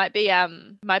Sheldon. It might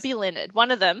be Leonard.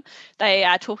 One of them, they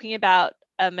are talking about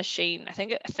a machine. I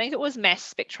think it was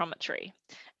mass spectrometry.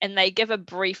 And they give a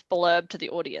brief blurb to the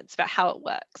audience about how it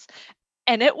works.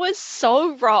 And it was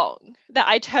so wrong that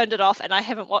I turned it off and I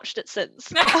haven't watched it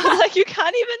since. I was like, you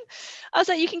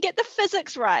can get the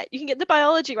physics right, you can get the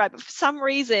biology right, but for some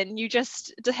reason you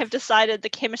just have decided the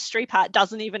chemistry part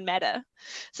doesn't even matter.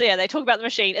 So yeah, they talk about the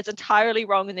machine. It's entirely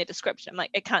wrong in their description. I'm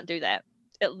like, it can't do that.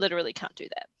 It literally can't do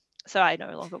that. So I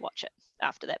no longer watch it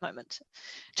after that moment.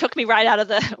 It took me right out of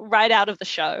the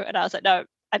show, and I was like, no,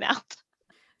 I'm out.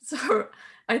 So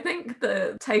I think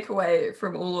the takeaway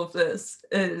from all of this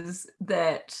is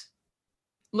that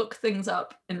look things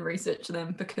up and research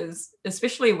them, because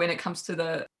especially when it comes to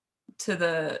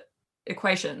the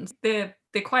equations, they're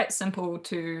quite simple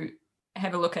to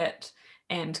have a look at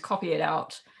and copy it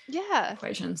out. Yeah.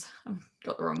 Equations. I've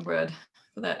got the wrong word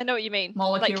for that. I know what you mean.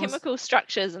 Molecules. Like chemical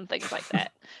structures and things like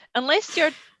that. Unless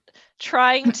you're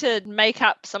trying to make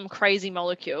up some crazy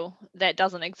molecule that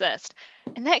doesn't exist.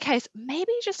 In that case,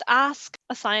 maybe just ask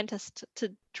a scientist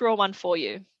to draw one for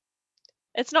you.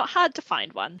 It's not hard to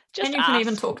find one. Just and you can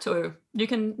even talk to you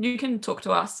can talk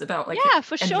to us about like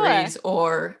for injuries sure.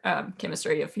 or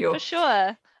chemistry if you're for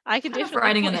sure. I can kind of definitely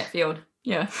writing in that field.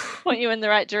 Yeah, point you in the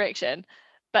right direction.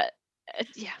 But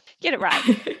get it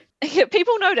right.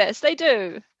 People notice, they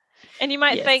do. And you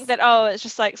might think that, oh, it's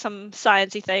just like some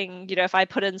sciencey thing, if I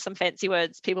put in some fancy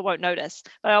words, people won't notice.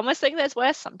 But I almost think that's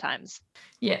worse sometimes.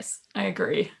 Yes, I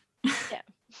agree. Yeah.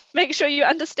 Make sure you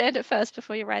understand it first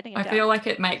before you're writing it down. I feel like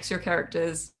it makes your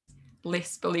characters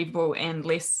less believable and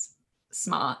less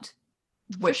smart,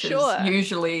 which is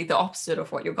usually the opposite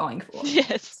of what you're going for.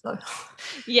 Yes. So.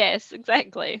 Yes,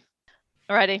 exactly.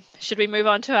 Alrighty. Should we move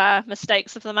on to our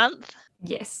mistakes of the month?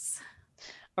 Yes.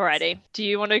 Alrighty. Do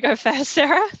you want to go first,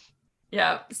 Sarah?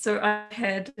 Yeah, so I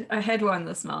had one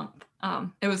this month.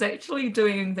 It was actually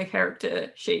doing the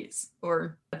character sheets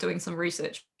or doing some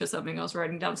research for something. I was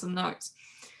writing down some notes,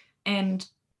 and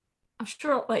I'm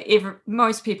sure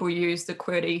most people use the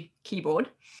QWERTY keyboard.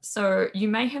 So you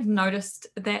may have noticed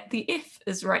that the F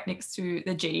is right next to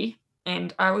the G,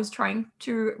 and I was trying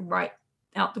to write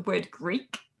out the word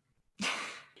Greek,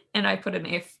 and I put an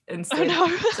F instead. Oh,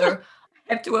 no. So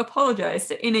I have to apologize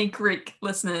to any Greek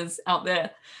listeners out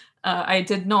there. I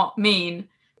did not mean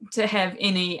to have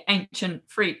any ancient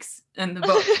freaks in the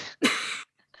book.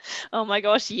 Oh my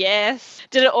gosh, yes.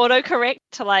 Did it autocorrect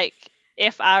to like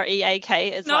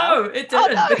F-R-E-A-K as well? No, it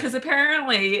didn't, because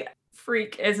apparently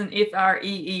freak as an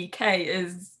F-R-E-E-K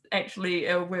is actually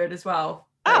a word as well.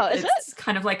 Is it's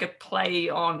kind of like a play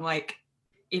on like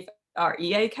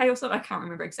F-R-E-A-K or something. I can't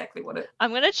remember exactly what it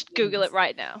I'm going to Google it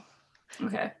right now.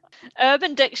 Okay.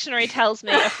 Urban Dictionary tells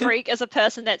me a freak is a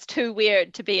person that's too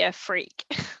weird to be a freak.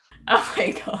 Oh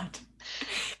my god.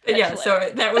 But yeah, hilarious.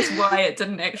 So that was why it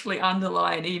didn't actually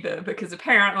underline either, because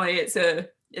apparently it's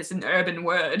an urban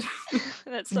word.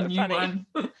 That's so funny. One.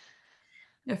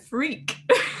 A freak.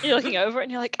 You're looking over it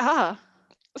and you're like,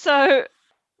 So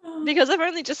because I've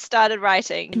only just started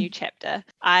writing a new chapter,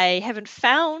 I haven't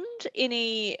found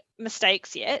any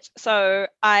mistakes yet. So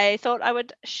I thought I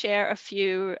would share a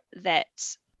few that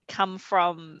come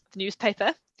from the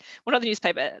newspaper. Well, not the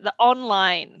newspaper, the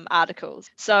online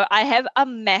articles. So I have a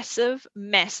massive,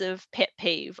 massive pet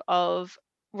peeve of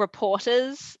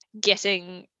reporters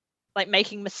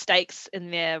making mistakes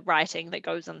in their writing that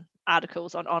goes in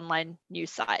articles on online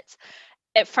news sites.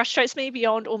 It frustrates me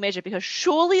beyond all measure, because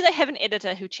surely they have an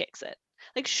editor who checks it.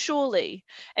 Like, surely.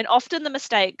 And often the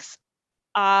mistakes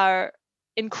are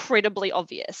incredibly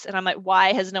obvious. And I'm like,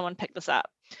 why has no one picked this up?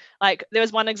 Like, there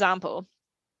was one example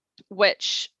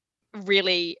which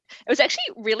it was actually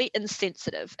really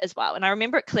insensitive as well. And I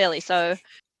remember it clearly. So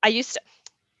I used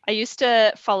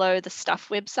to follow the Stuff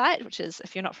website, which is,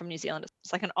 if you're not from New Zealand,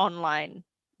 it's like an online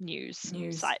news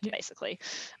site, basically.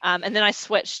 And then I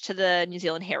switched to the New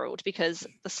Zealand Herald, because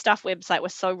the Stuff website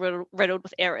was so riddled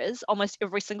with errors. Almost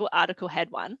every single article had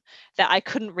one, that I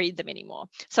couldn't read them anymore.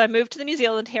 So I moved to the New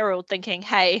Zealand Herald thinking,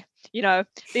 hey,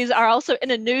 these are also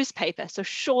in a newspaper, so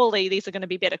surely these are going to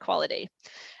be better quality.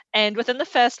 And within the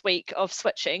first week of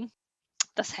switching,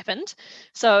 this happened.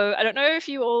 So I don't know if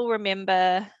you all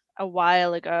remember, a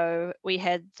while ago, we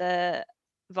had the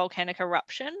volcanic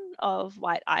eruption of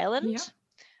White Island. Yeah.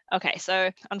 Okay,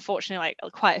 so unfortunately,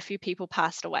 quite a few people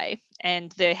passed away,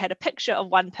 and they had a picture of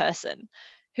one person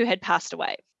who had passed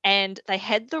away. And they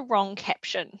had the wrong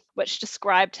caption, which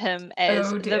described him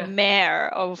as the mayor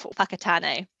of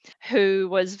Whakatane, who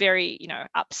was very,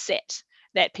 upset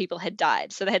that people had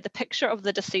died. So they had the picture of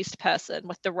the deceased person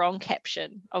with the wrong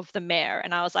caption of the mayor.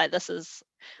 And I was like, this is,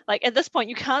 like, at this point,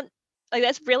 you can't, like,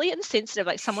 that's really insensitive.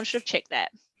 Like, someone should have checked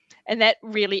that. And that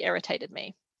really irritated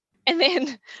me. And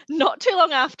then not too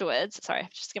long afterwards, sorry,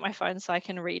 just get my phone so I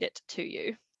can read it to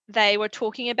you. They were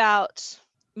talking about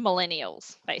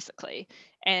millennials, basically.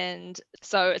 And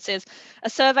so it says, a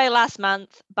survey last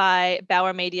month by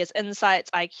Bauer Media's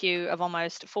Insights IQ of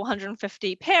almost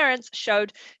 450 parents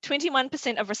showed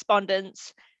 21% of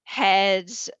respondents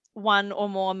had one or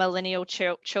more millennial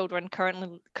children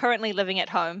currently living at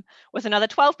home, with another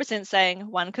 12% saying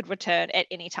one could return at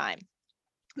any time.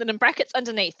 Then in brackets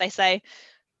underneath, they say,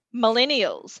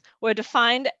 millennials were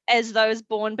defined as those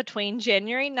born between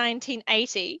January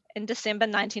 1980 and December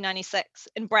 1996,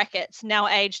 in brackets, now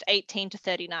aged 18 to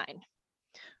 39,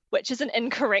 which is an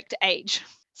incorrect age.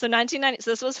 So 1990,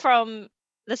 so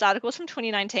this article is from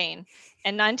 2019,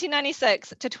 and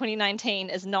 1996 to 2019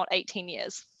 is not 18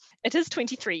 years. It is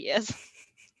 23 years.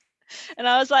 And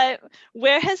I was like,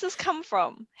 where has this come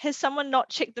from? Has someone not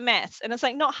checked the maths? And it's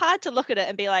like not hard to look at it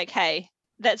and be like, hey,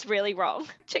 that's really wrong.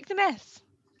 Check the maths.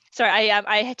 So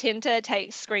I tend to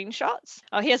take screenshots.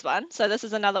 Oh, here's one. So this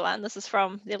is another one. This is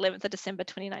from the 11th of December,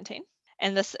 2019.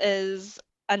 And this is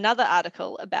another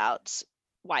article about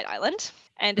White Island.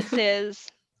 And it says,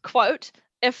 quote,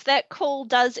 if that call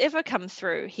does ever come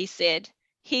through, he said,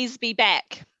 he's be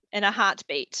back in a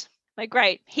heartbeat. Like,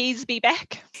 great, he's be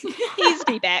back. He's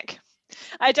be back.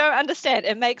 I don't understand.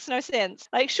 It makes no sense.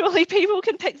 Like, surely people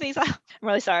can pick these up. I'm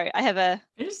really sorry. I have a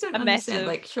massive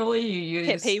like, surely you use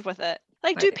pet peeve with it.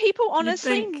 Like, do people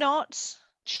honestly not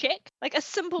check? Like, a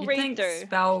simple read through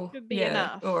spell would be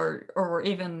enough. Or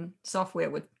even software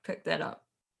would pick that up.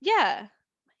 Yeah.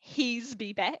 He's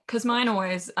be back. Because mine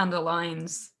always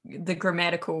underlines the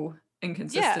grammatical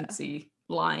inconsistency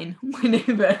line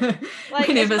whenever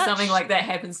something like that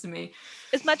happens to me.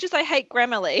 As much as I hate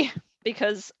Grammarly,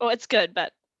 because it's good,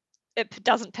 but it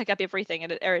doesn't pick up everything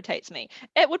and it irritates me.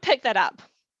 It would pick that up.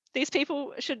 These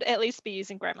people should at least be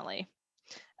using Grammarly.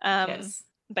 Yes.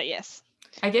 But yes.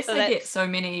 I guess they get so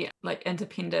many like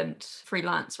independent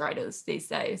freelance writers these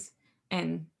days,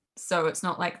 and so it's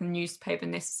not like the newspaper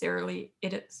necessarily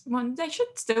edits one. They should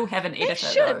still have an editor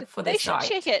though, for their site. They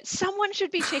should check it. Someone should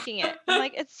be checking it.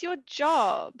 Like, it's your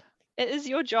job. It is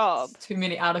your job. It's too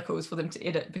many articles for them to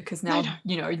edit, because now,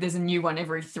 there's a new one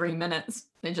every 3 minutes.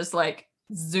 They just like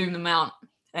zoom them out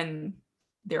and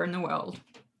they're in the world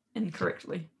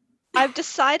incorrectly. I've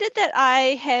decided that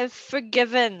I have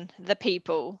forgiven the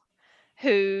people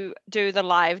who do the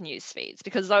live news feeds,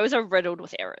 because those are riddled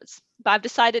with errors. But I've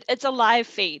decided it's a live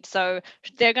feed, so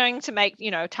they're going to make,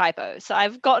 typos. So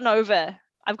I've gotten over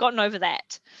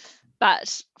that.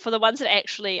 But for the ones that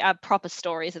actually are proper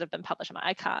stories that have been published,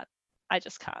 I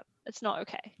just can't. It's not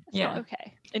okay. It's not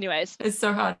okay. Anyways. It's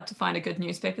so hard to find a good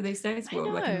newspaper these days,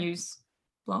 or like a news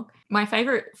blog. My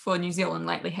favourite for New Zealand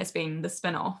lately has been The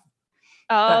Spin-Off.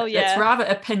 Oh, yeah. It's rather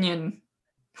opinion.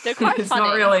 They're quite it's funny.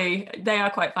 Not really. They are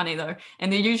quite funny though,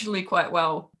 and they're usually quite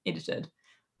well edited,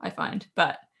 I find.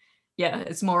 But yeah,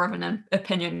 it's more of an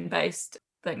opinion-based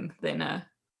thing than a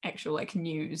actual like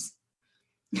news.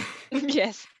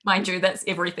 Yes. Mind you, that's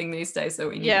everything these days, so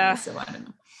so I don't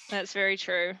know. That's very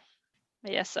true.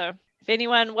 Yeah, so if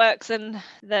anyone works in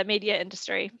the media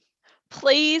industry,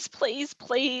 please, please,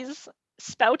 please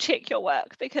spell check your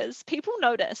work, because people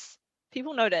notice.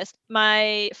 People notice.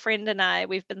 My friend and I,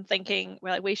 we've been thinking,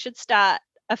 we should start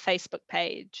a Facebook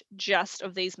page just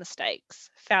of these mistakes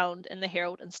found in the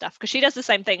Herald and stuff, because she does the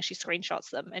same thing. She screenshots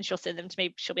them and she'll send them to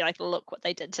me. She'll be like, look what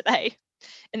they did today.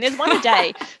 And there's one a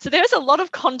day. So there's a lot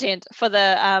of content for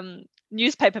the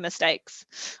newspaper mistakes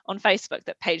on Facebook,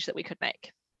 that page that we could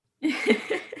make.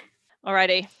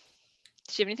 Alrighty.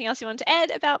 Do you have anything else you want to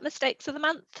add about mistakes of the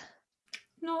month?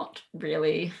 Not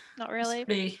really. Not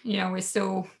really? We're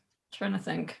still trying to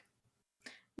think.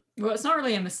 Well, it's not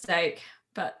really a mistake,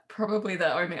 but probably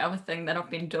the only other thing that I've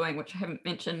been doing, which I haven't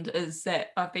mentioned, is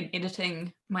that I've been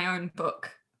editing my own book,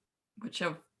 which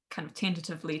I've kind of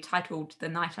tentatively titled The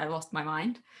Night I Lost My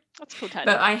Mind. That's a cool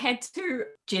title. But I had to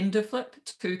gender flip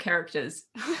 2 characters.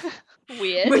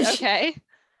 Weird, okay.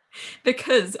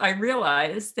 Because I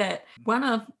realized that one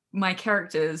of my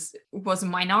characters was a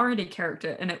minority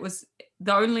character, and it was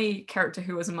the only character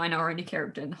who was a minority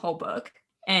character in the whole book.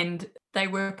 And they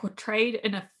were portrayed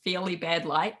in a fairly bad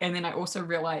light. And then I also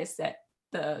realized that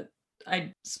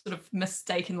I sort of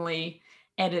mistakenly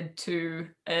added to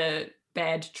a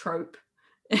bad trope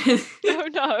Oh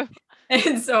no.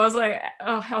 And so I was like,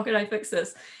 oh, how could I fix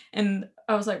this? And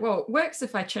I was like, well, it works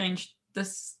if I change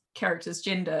this character's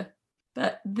gender.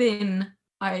 But then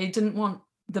I didn't want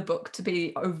the book to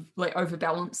be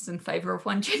overbalanced in favor of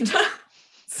one gender.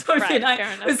 So Right, then fair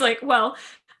I enough. was like, well,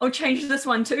 I'll change this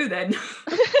one too then.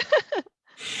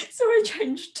 So I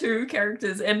changed 2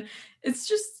 characters, and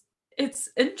it's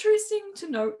interesting to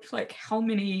note like how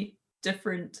many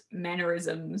different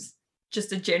mannerisms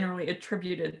just are generally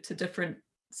attributed to different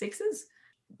sexes.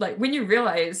 Like when you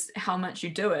realize how much you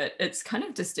do it, it's kind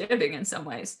of disturbing in some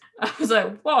ways. I was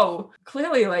like, whoa,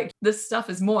 clearly like this stuff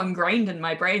is more ingrained in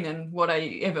my brain than what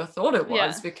I ever thought it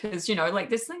was. Yeah. Because, you know, like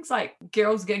there's things like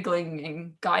girls giggling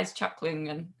and guys chuckling,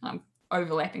 and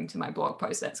overlapping to my blog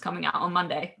post that's coming out on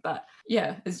Monday. But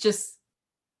yeah, it's just,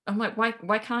 I'm like,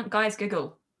 why can't guys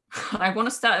giggle? I want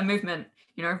to start a movement,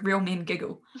 you know, real men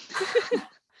giggle.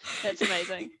 That's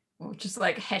amazing. Or just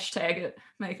like hashtag it,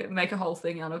 make a whole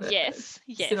thing out of it. Yes,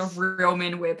 Instead of yes. real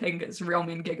men wear pink, it's real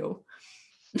men giggle.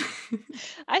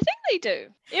 I think they do.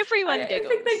 Everyone I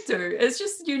giggles. think they do. It's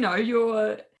just, you know,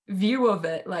 your view of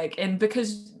it, like, and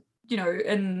because, you know,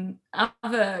 in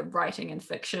other writing and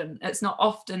fiction, it's not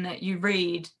often that you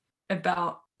read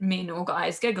about men or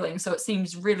guys giggling. So it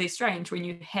seems really strange when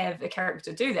you have a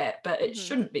character do that, but it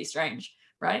shouldn't be strange,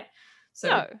 right? So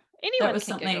No, anyone that was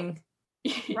can giggle. something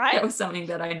Right? that was something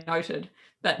that I noted.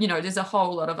 But you know, there's a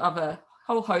whole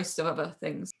host of other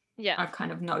things Yeah. I've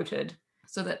kind of noted.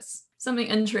 So that's something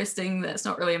interesting that's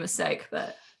not really a mistake,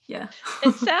 but yeah.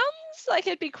 It sounds like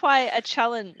it'd be quite a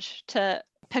challenge to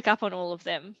pick up on all of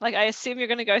them. Like I assume you're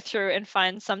going to go through and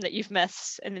find some that you've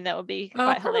missed, and then that would be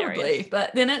quite hilarious. Probably.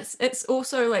 But then it's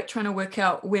also like trying to work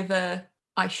out whether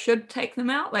I should take them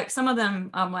out. Like some of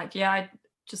them I'm like, yeah, I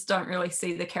just don't really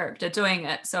see the character doing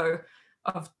it. So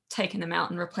I've taken them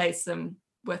out and replaced them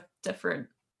with different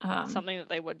something that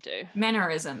they would do.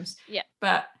 mannerisms. Yeah.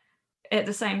 But at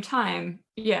the same time,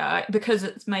 yeah, because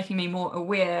it's making me more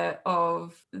aware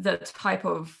of the type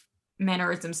of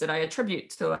mannerisms that I attribute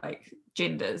to like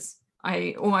genders,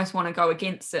 I almost want to go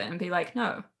against it and be like,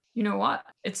 no, you know what?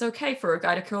 It's okay for a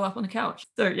guy to curl up on the couch.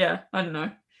 So yeah, I don't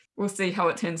know. We'll see how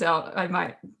it turns out. I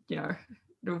might, you know,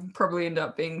 it'll probably end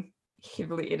up being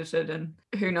heavily edited, and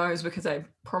who knows, because I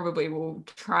probably will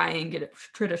try and get it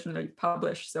traditionally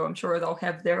published, so I'm sure they'll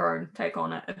have their own take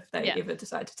on it if they ever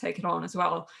decide to take it on as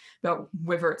well, about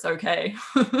whether it's okay.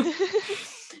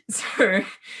 So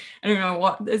I don't know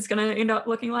what it's going to end up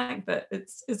looking like, but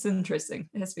it's interesting.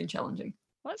 It has been challenging.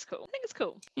 Well, that's cool. I think it's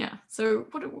cool. Yeah, so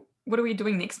what are we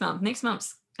doing next month? Next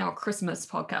month's our Christmas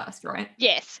podcast, right?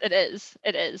 Yes, it is.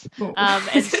 It is. Ooh.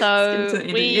 And so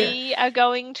we are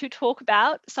going to talk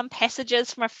about some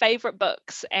passages from our favorite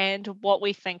books and what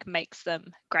we think makes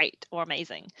them great or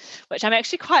amazing, which I'm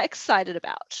actually quite excited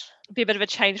about. It'll be a bit of a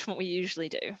change from what we usually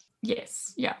do.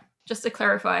 Yes, yeah. Just to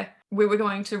clarify, we were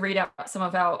going to read out some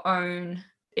of our own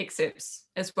excerpts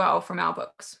as well from our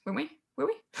books, were we?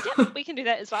 Yeah, we can do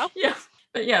that as well. Yeah.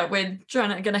 But yeah, we're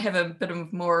going to have a bit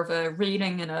of more of a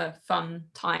reading and a fun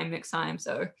time next time.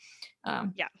 So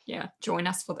yeah, join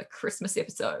us for the Christmas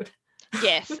episode.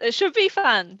 Yes, it should be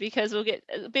fun because it'll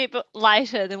be a bit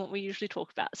lighter than what we usually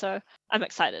talk about. So I'm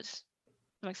excited.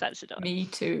 To do it. Me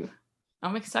too.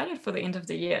 I'm excited for the end of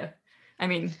the year. I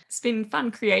mean, it's been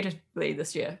fun creatively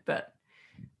this year, but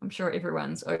I'm sure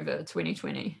everyone's over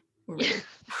 2020 already.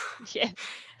 Yeah.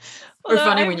 So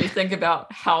funny when you think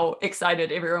about how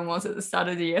excited everyone was at the start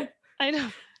of the year. I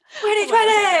know.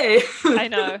 2020! I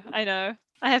know.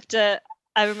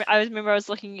 I remember I was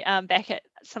looking back at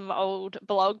some old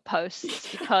blog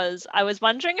posts because I was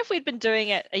wondering if we'd been doing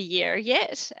it a year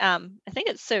yet. I think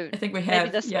it's soon. I think we have.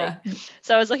 Maybe this week.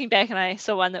 So I was looking back and I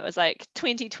saw one that was like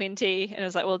 2020, and it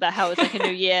was like, well, that how it's like a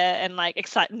new year and like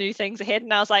exciting new things ahead.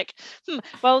 And I was like,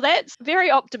 well, that's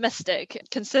very optimistic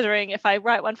considering if I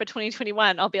write one for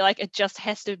 2021, I'll be like, it just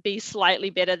has to be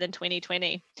slightly better than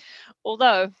 2020.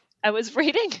 Although I was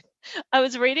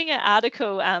reading an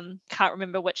article, can't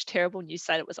remember which terrible news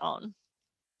site it was on,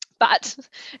 but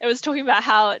it was talking about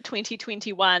how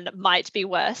 2021 might be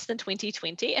worse than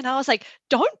 2020. And I was like,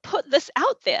 don't put this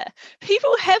out there.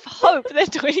 People have hope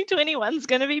that 2021 is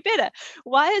going to be better.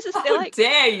 Why is this? How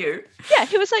dare you? Yeah,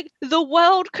 he was like, the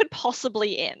world could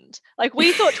possibly end. Like,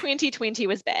 we thought 2020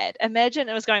 was bad. Imagine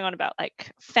it was going on about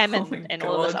like famine and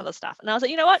all this other stuff. And I was like,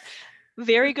 you know what?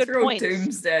 Very good point.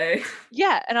 Doomsday.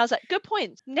 Yeah, and I was like, good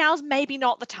point. Now's maybe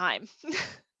not the time.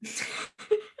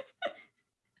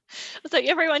 It's like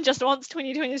everyone just wants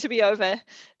 2020 to be over.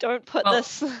 Don't put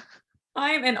this.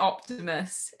 I'm an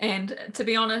optimist, and to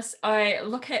be honest, I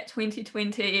look at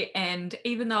 2020, and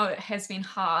even though it has been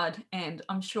hard, and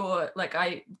I'm sure, like,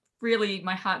 I really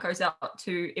my heart goes out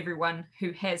to everyone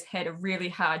who has had a really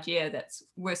hard year that's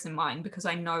worse than mine, because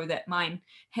I know that mine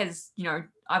has,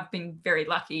 I've been very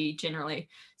lucky, generally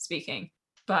speaking.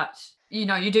 But,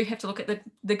 you do have to look at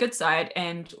the good side.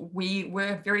 And we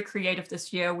were very creative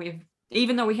this year.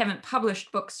 Even though we haven't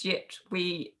published books yet,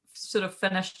 we sort of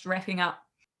finished wrapping up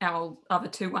our other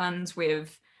 2 ones.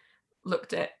 We've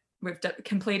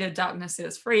completed Darkness Set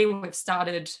Us Free. We've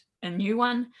started a new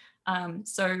one.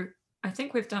 So I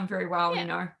think we've done very well,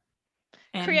 Yeah.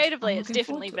 And Creatively, it's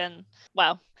definitely been,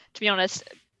 well, to be honest,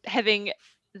 having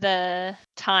the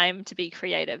time to be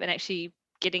creative and actually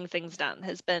getting things done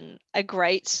has been a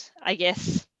great, I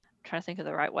guess, I'm trying to think of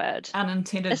the right word.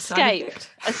 Unintended side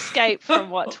effect. Escape from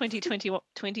what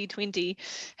 2020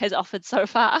 has offered so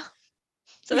far.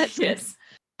 So that's good.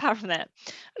 Apart from that,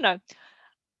 no,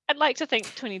 I'd like to think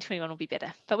 2021 will be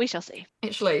better, but we shall see.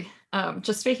 Actually,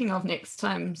 just speaking of next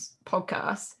time's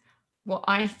podcast, what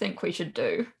I think we should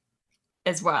do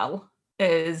as well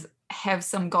is have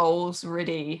some goals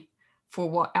ready for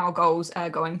what our goals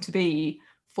are going to be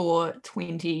for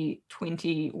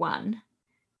 2021.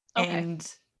 Okay.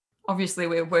 And obviously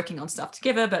we're working on stuff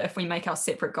together, but if we make our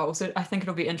separate goals, I think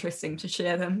it'll be interesting to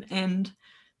share them and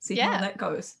see how that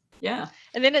goes. Yeah.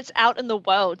 And then it's out in the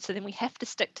world, so then we have to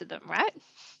stick to them, right?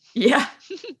 Yeah.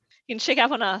 You can check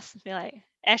up on us and be like,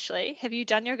 Ashley, have you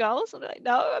done your goals? I'll be like,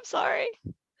 no, I'm sorry.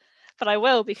 But I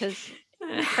will, because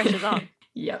pressure's on.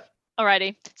 Yep.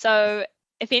 Alrighty. So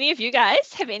if any of you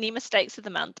guys have any mistakes of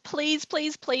the month, please,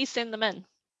 please, please send them in.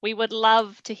 We would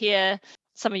love to hear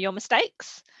some of your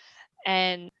mistakes.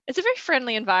 And it's a very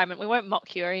friendly environment. We won't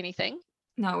mock you or anything.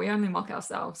 No, we only mock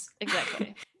ourselves.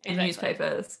 Exactly. And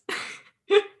newspapers.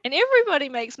 And everybody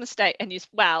makes mistakes. And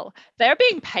they're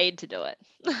being paid to do it.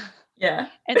 Yeah.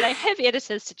 And they have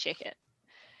editors to check it.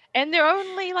 And they're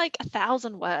only like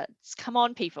 1,000 words. Come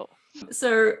on, people.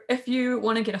 So if you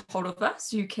want to get a hold of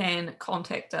us, you can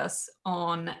contact us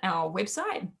on our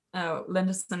website,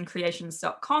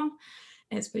 lindersoncreations.com.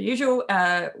 As per usual,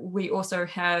 we also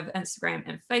have Instagram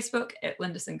and Facebook at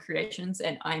Linderson Creations,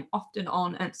 and I'm often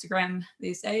on Instagram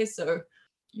these days, so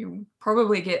you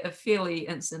probably get a fairly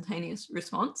instantaneous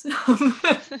response.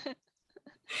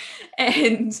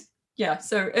 And yeah,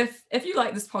 so if you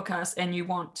like this podcast and you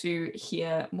want to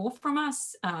hear more from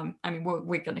us,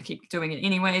 we're going to keep doing it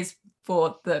anyways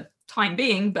for the time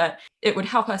being, but it would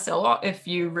help us a lot if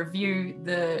you review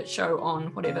the show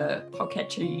on whatever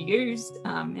podcatcher you use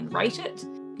and rate it.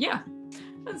 Yeah.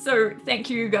 So thank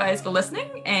you guys for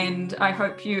listening, and I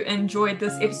hope you enjoyed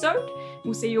this episode.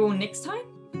 We'll see you all next time.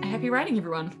 Happy writing,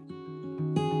 everyone.